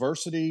 like,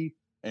 diversity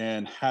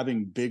and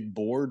having big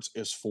boards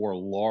is for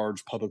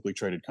large publicly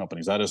traded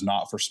companies. That is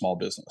not for small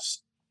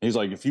business. He's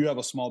like, if you have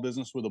a small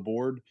business with a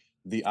board,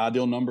 the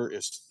ideal number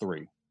is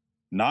 3,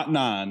 not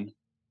 9.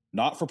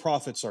 Not for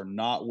profits are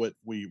not what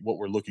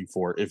we're looking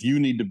for. If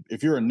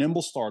you're a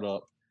nimble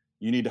startup,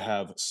 you need to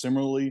have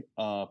similarly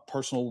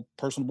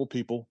personable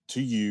people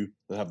to you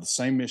that have the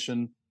same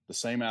mission, the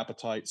same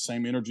appetite,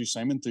 same energy,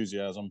 same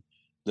enthusiasm,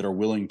 that are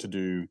willing to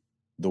do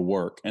the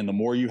work. And the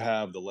more you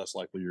have, the less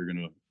likely you're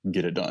going to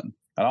get it done.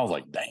 And I was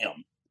like,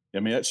 damn. I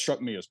mean, that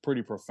struck me as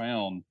pretty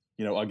profound.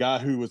 You know, a guy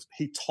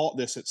he taught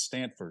this at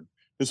Stanford.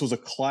 This was a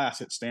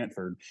class at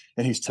Stanford,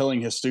 and he's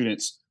telling his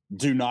students,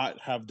 do not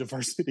have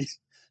diversity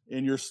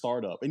in your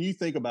startup. And you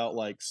think about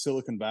like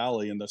Silicon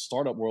Valley and the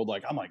startup world,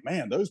 like, I'm like,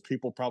 man, those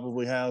people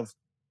probably have,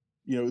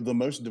 you know, the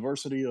most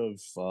diversity of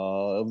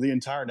the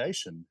entire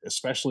nation,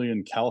 especially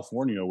in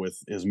California with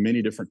as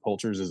many different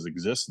cultures as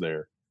exist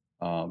there.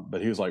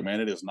 But he was like, man,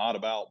 it is not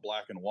about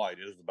black and white.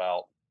 It is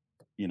about,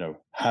 you know,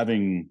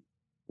 having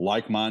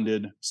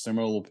like-minded,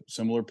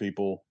 similar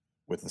people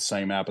with the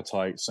same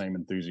appetite, same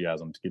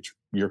enthusiasm to get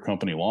your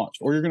company launched,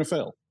 or you're going to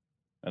fail.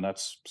 And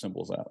that's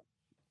simple as that.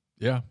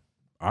 Yeah,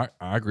 I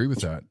agree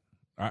with that.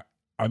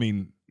 I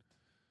mean,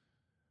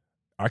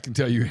 I can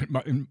tell you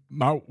in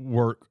my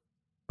work,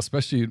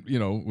 especially, you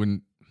know,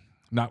 when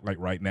not like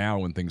right now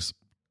when things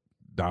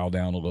dial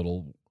down a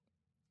little,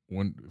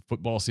 when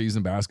football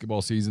season,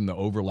 basketball season, the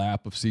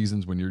overlap of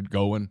seasons when you're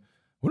going,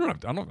 I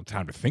don't have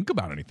time to think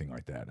about anything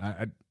like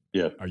that.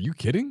 Yeah. Are you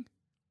kidding?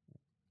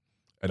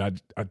 And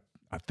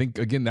I think,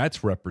 again,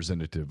 that's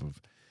representative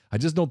of, I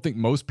just don't think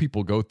most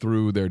people go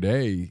through their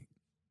day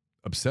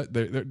upset.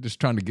 They're just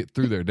trying to get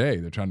through their day.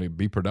 They're trying to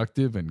be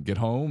productive and get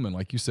home. And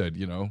like you said,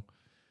 you know,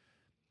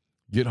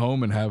 get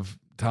home and have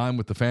time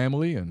with the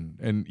family.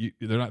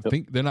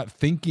 They're not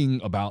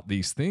thinking about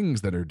these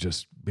things that are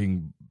just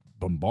being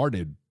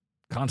bombarded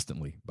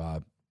constantly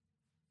by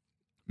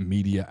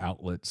media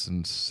outlets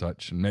and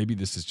such. And maybe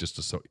this is just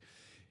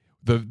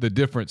the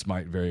difference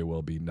might very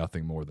well be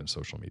nothing more than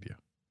social media.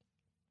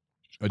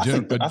 I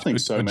think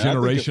so, a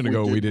generation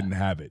ago, we didn't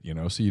have it, you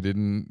know, so we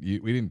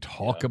didn't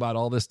talk about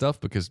all this stuff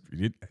because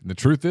the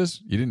truth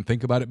is you didn't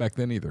think about it back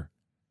then either.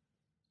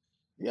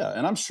 Yeah.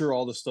 And I'm sure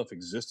all this stuff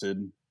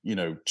existed, you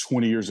know,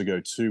 20 years ago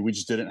too. We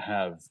just didn't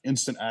have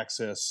instant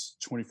access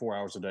 24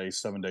 hours a day,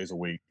 7 days a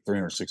week,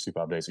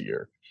 365 days a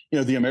year. You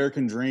know, the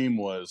American dream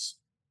was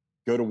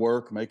go to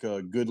work, make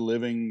a good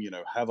living, you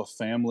know, have a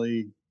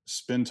family,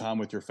 spend time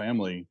with your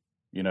family,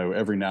 you know,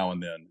 every now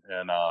and then.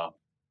 And,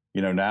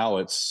 you know, now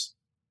it's,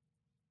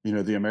 you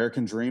know, the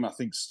American dream, I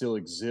think, still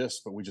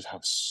exists, but we just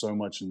have so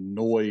much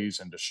noise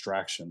and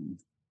distraction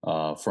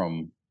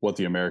from what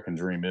the American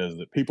dream is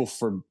that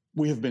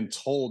we have been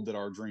told that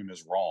our dream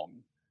is wrong.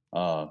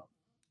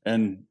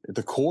 And at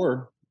the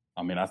core,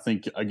 I mean, I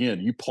think,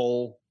 again, you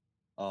poll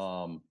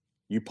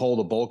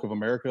the bulk of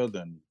America,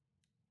 then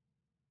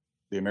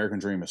the American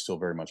dream is still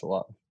very much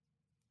alive.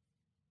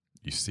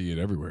 You see it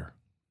everywhere.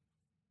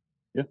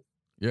 Yeah.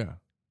 Yeah.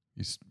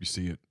 You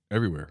see it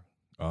everywhere.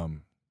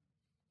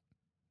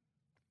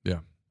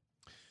 Yeah.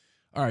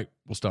 All right.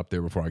 We'll stop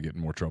there before I get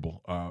in more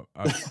trouble.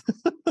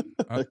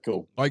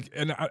 Cool. Like,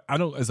 and I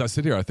don't, as I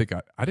sit here, I think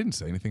I didn't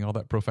say anything all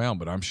that profound,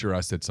 but I'm sure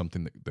I said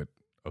something that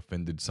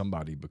offended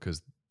somebody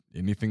because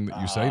anything that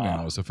you say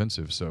now is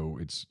offensive. So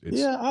it's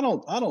yeah, I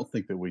don't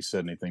think that we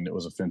said anything that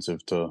was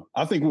offensive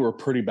I think we were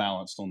pretty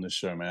balanced on this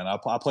show, man. I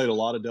played a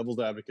lot of devil's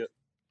advocate.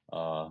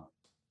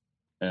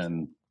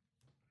 And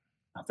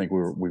I think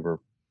we were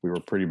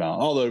pretty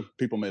balanced. Although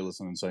people may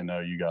listen and say, no,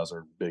 you guys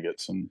are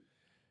bigots and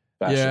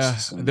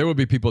fascists. Yeah, there would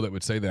be people that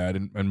would say that,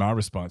 and my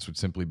response would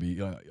simply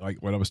be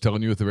like what I was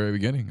telling you at the very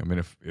beginning. I mean,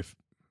 if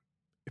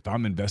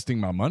I'm investing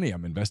my money,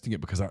 I'm investing it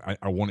because I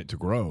want it to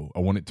grow. I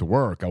want it to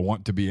work. I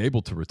want to be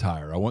able to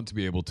retire. I want to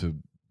be able to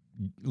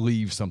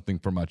leave something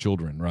for my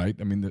children, right?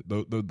 I mean,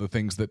 the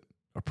things that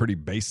are pretty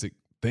basic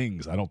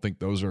things. I don't think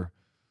those are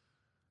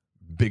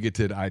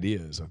bigoted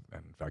ideas.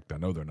 In fact, I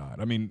know they're not.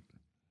 I mean,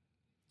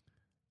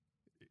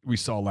 we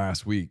saw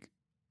last week,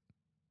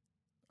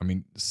 I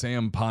mean,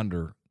 Sam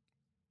Ponder,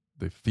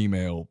 the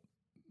female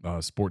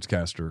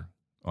sportscaster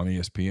on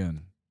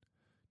ESPN,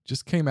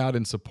 just came out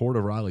in support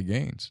of Riley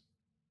Gaines.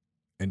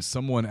 And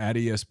someone at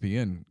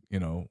ESPN, you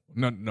know,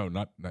 not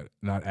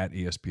at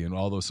ESPN,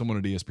 although someone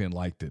at ESPN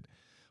liked it,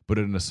 but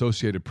an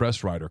Associated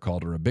Press writer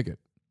called her a bigot.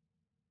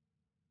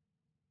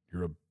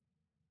 You're a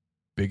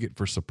bigot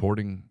for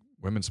supporting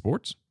women's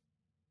sports?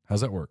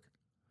 How's that work?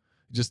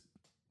 It's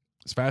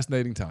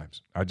fascinating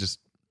times. I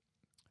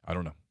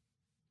don't know.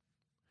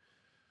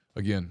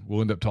 Again, we'll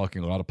end up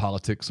talking a lot of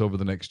politics over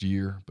the next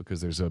year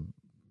because there's a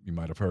You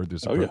might have heard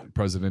there's a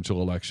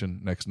presidential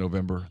election next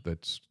November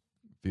that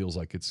feels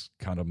like it's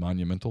kind of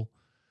monumental.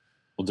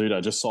 Well, dude,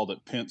 I just saw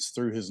that Pence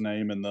threw his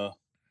name in the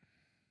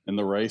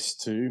race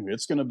too.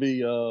 It's going to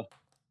be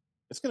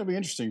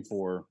interesting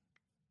for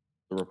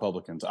the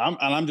Republicans.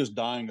 I'm just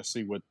dying to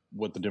see what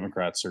the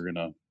Democrats are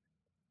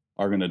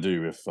gonna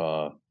do if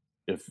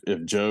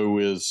Joe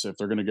is, if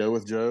they're going to go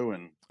with Joe.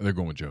 And they're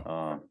going with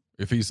Joe.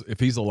 If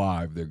he's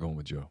alive, they're going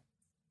with Joe.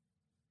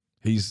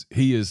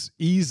 He is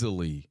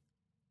easily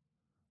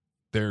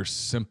their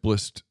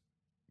simplest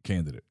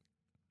candidate.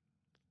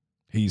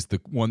 He's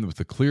the one with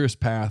the clearest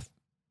path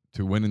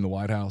to winning the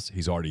White House.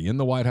 He's already in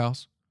the White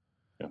House.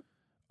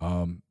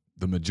 Yeah.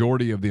 The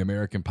majority of the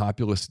American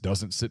populace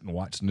doesn't sit and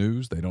watch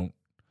news. They don't.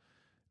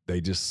 They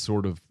just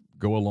sort of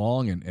go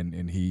along,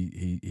 and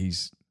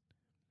he's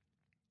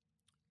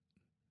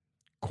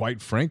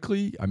quite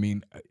frankly, I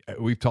mean,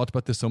 we've talked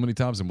about this so many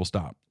times, and we'll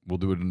stop. We'll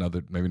do it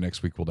maybe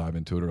next week we'll dive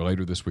into it, or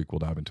later this week we'll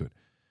dive into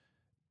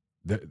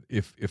it.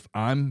 If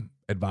I'm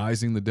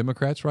advising the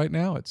Democrats right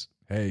now, it's,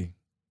 hey,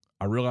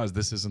 I realize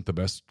this isn't the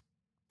best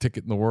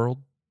ticket in the world,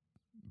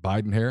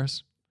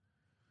 Biden-Harris,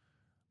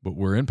 but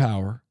we're in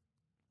power.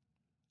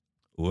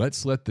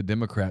 Let's let the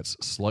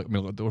Democrats let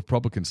the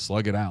Republicans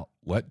slug it out.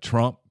 Let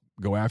Trump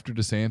go after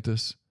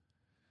DeSantis.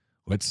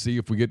 Let's see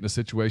if we get in a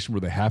situation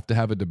where they have to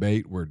have a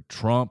debate where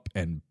Trump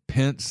and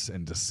Pence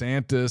and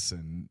DeSantis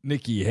and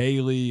Nikki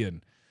Haley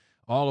and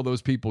all of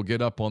those people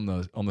get up on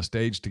the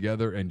stage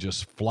together and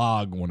just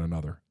flog one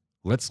another.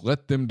 Let's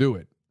let them do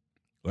it.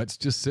 Let's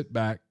just sit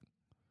back.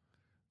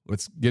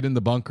 Let's get in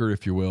the bunker,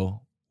 if you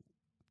will.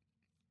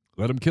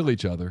 Let them kill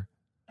each other.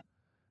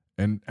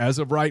 And as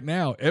of right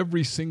now,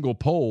 every single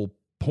poll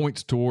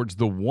points towards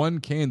the one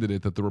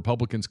candidate that the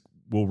Republicans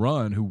will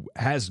run who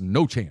has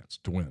no chance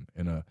to win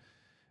in a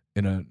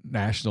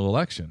national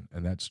election,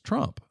 and that's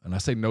Trump. And I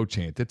say no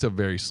chance. It's a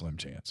very slim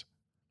chance.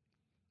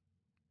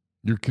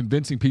 You're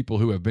convincing people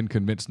who have been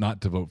convinced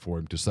not to vote for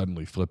him to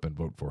suddenly flip and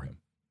vote for him,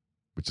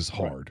 which is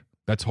hard. Right.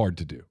 That's hard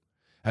to do,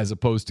 as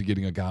opposed to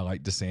getting a guy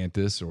like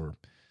DeSantis or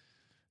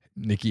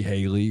Nikki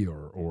Haley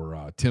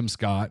or Tim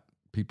Scott,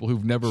 people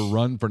who've never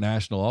run for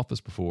national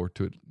office before.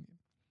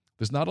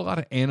 There's not a lot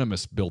of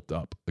animus built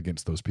up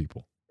against those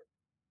people.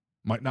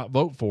 Might not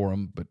vote for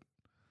them, but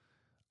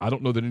I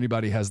don't know that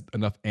anybody has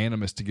enough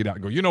animus to get out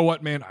and go, you know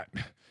what, man,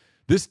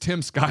 this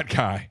Tim Scott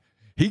guy,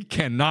 he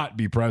cannot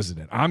be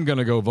president. I'm going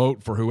to go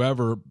vote for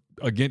whoever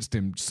against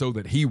him so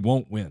that he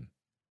won't win.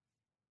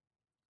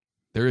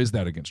 There is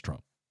that against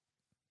Trump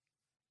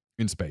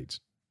in spades.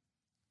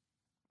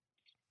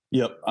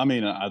 Yep. I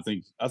mean, I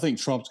think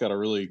Trump's got a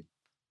really,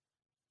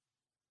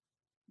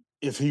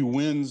 if he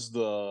wins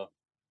the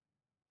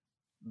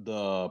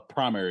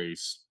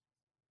primaries,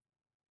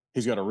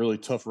 he's got a really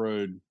tough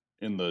road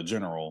in the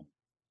general.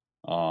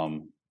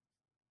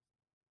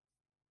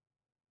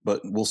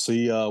 But we'll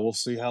see how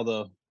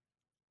the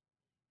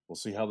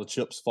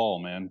chips fall,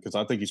 man. Because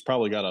I think he's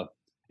probably got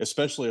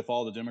especially if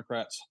all the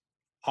Democrats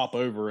hop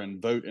over and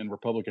vote in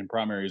Republican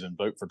primaries and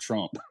vote for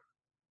Trump.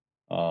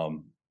 I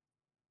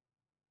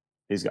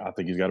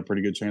think he's got a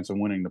pretty good chance of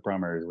winning the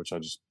primaries, which I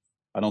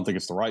don't think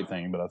it's the right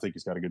thing, but I think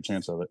he's got a good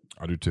chance of it.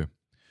 I do too.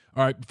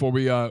 All right, before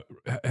we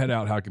head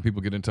out, how can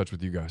people get in touch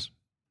with you guys?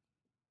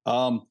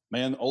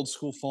 Man, old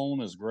school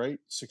phone is great.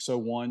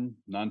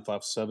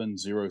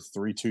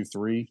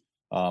 601-957-0323.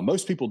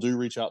 Most people do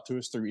reach out to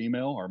us through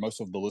email, or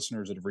most of the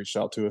listeners that have reached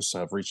out to us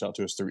have reached out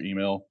to us through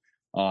email.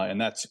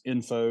 And that's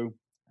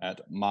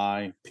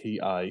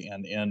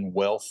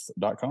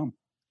info@mypinnwealth.com.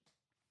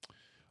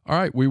 All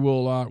right,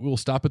 we'll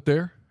stop it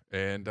there.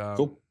 And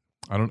cool.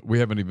 We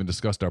haven't even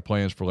discussed our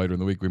plans for later in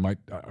the week.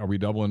 Are we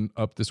doubling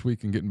up this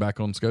week and getting back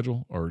on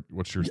schedule, or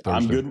what's your Thursday?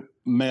 I'm good,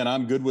 man.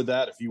 I'm good with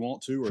that. If you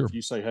want to, or sure. If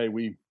you say, hey,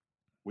 we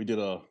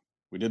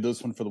did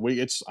this one for the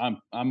week,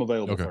 I'm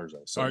available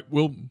Thursday. So. All right,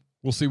 we'll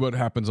see what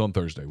happens on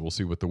Thursday. We'll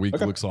see what the week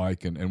looks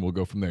like, and we'll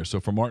go from there. So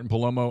for Martin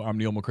Palomo, I'm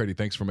Neil McCready.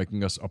 Thanks for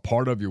making us a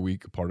part of your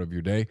week, a part of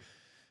your day.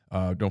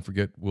 Don't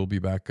forget, we'll be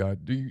back.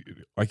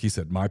 Like he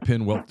said,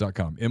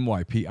 mypinnwealth.com,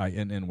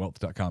 MYPINN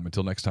wealth.com.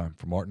 Until next time,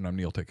 for Martin, I'm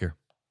Neil. Take care.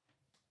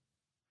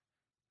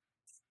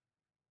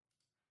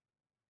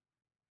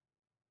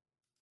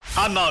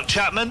 I'm Mark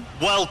Chapman.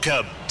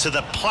 Welcome to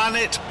the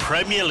Planet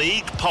Premier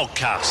League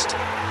podcast.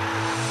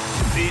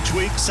 Each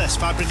week, Cesc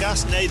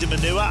Fabregas, Nader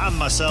Manua and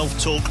myself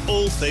talk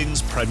all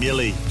things Premier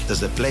League.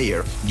 As a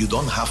player, you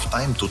don't have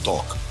time to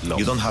talk. No.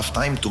 You don't have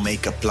time to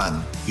make a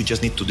plan. You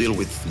just need to deal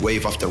with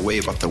wave after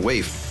wave after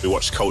wave. We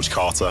watched Coach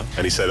Carter,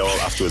 and he said,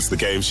 afterwards, the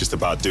game's just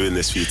about doing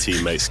this for your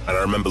teammates. And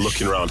I remember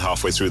looking around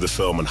halfway through the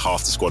film and half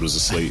the squad was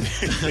asleep.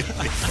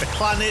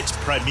 Planet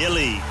Premier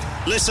League.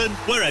 Listen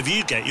wherever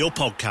you get your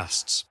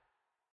podcasts.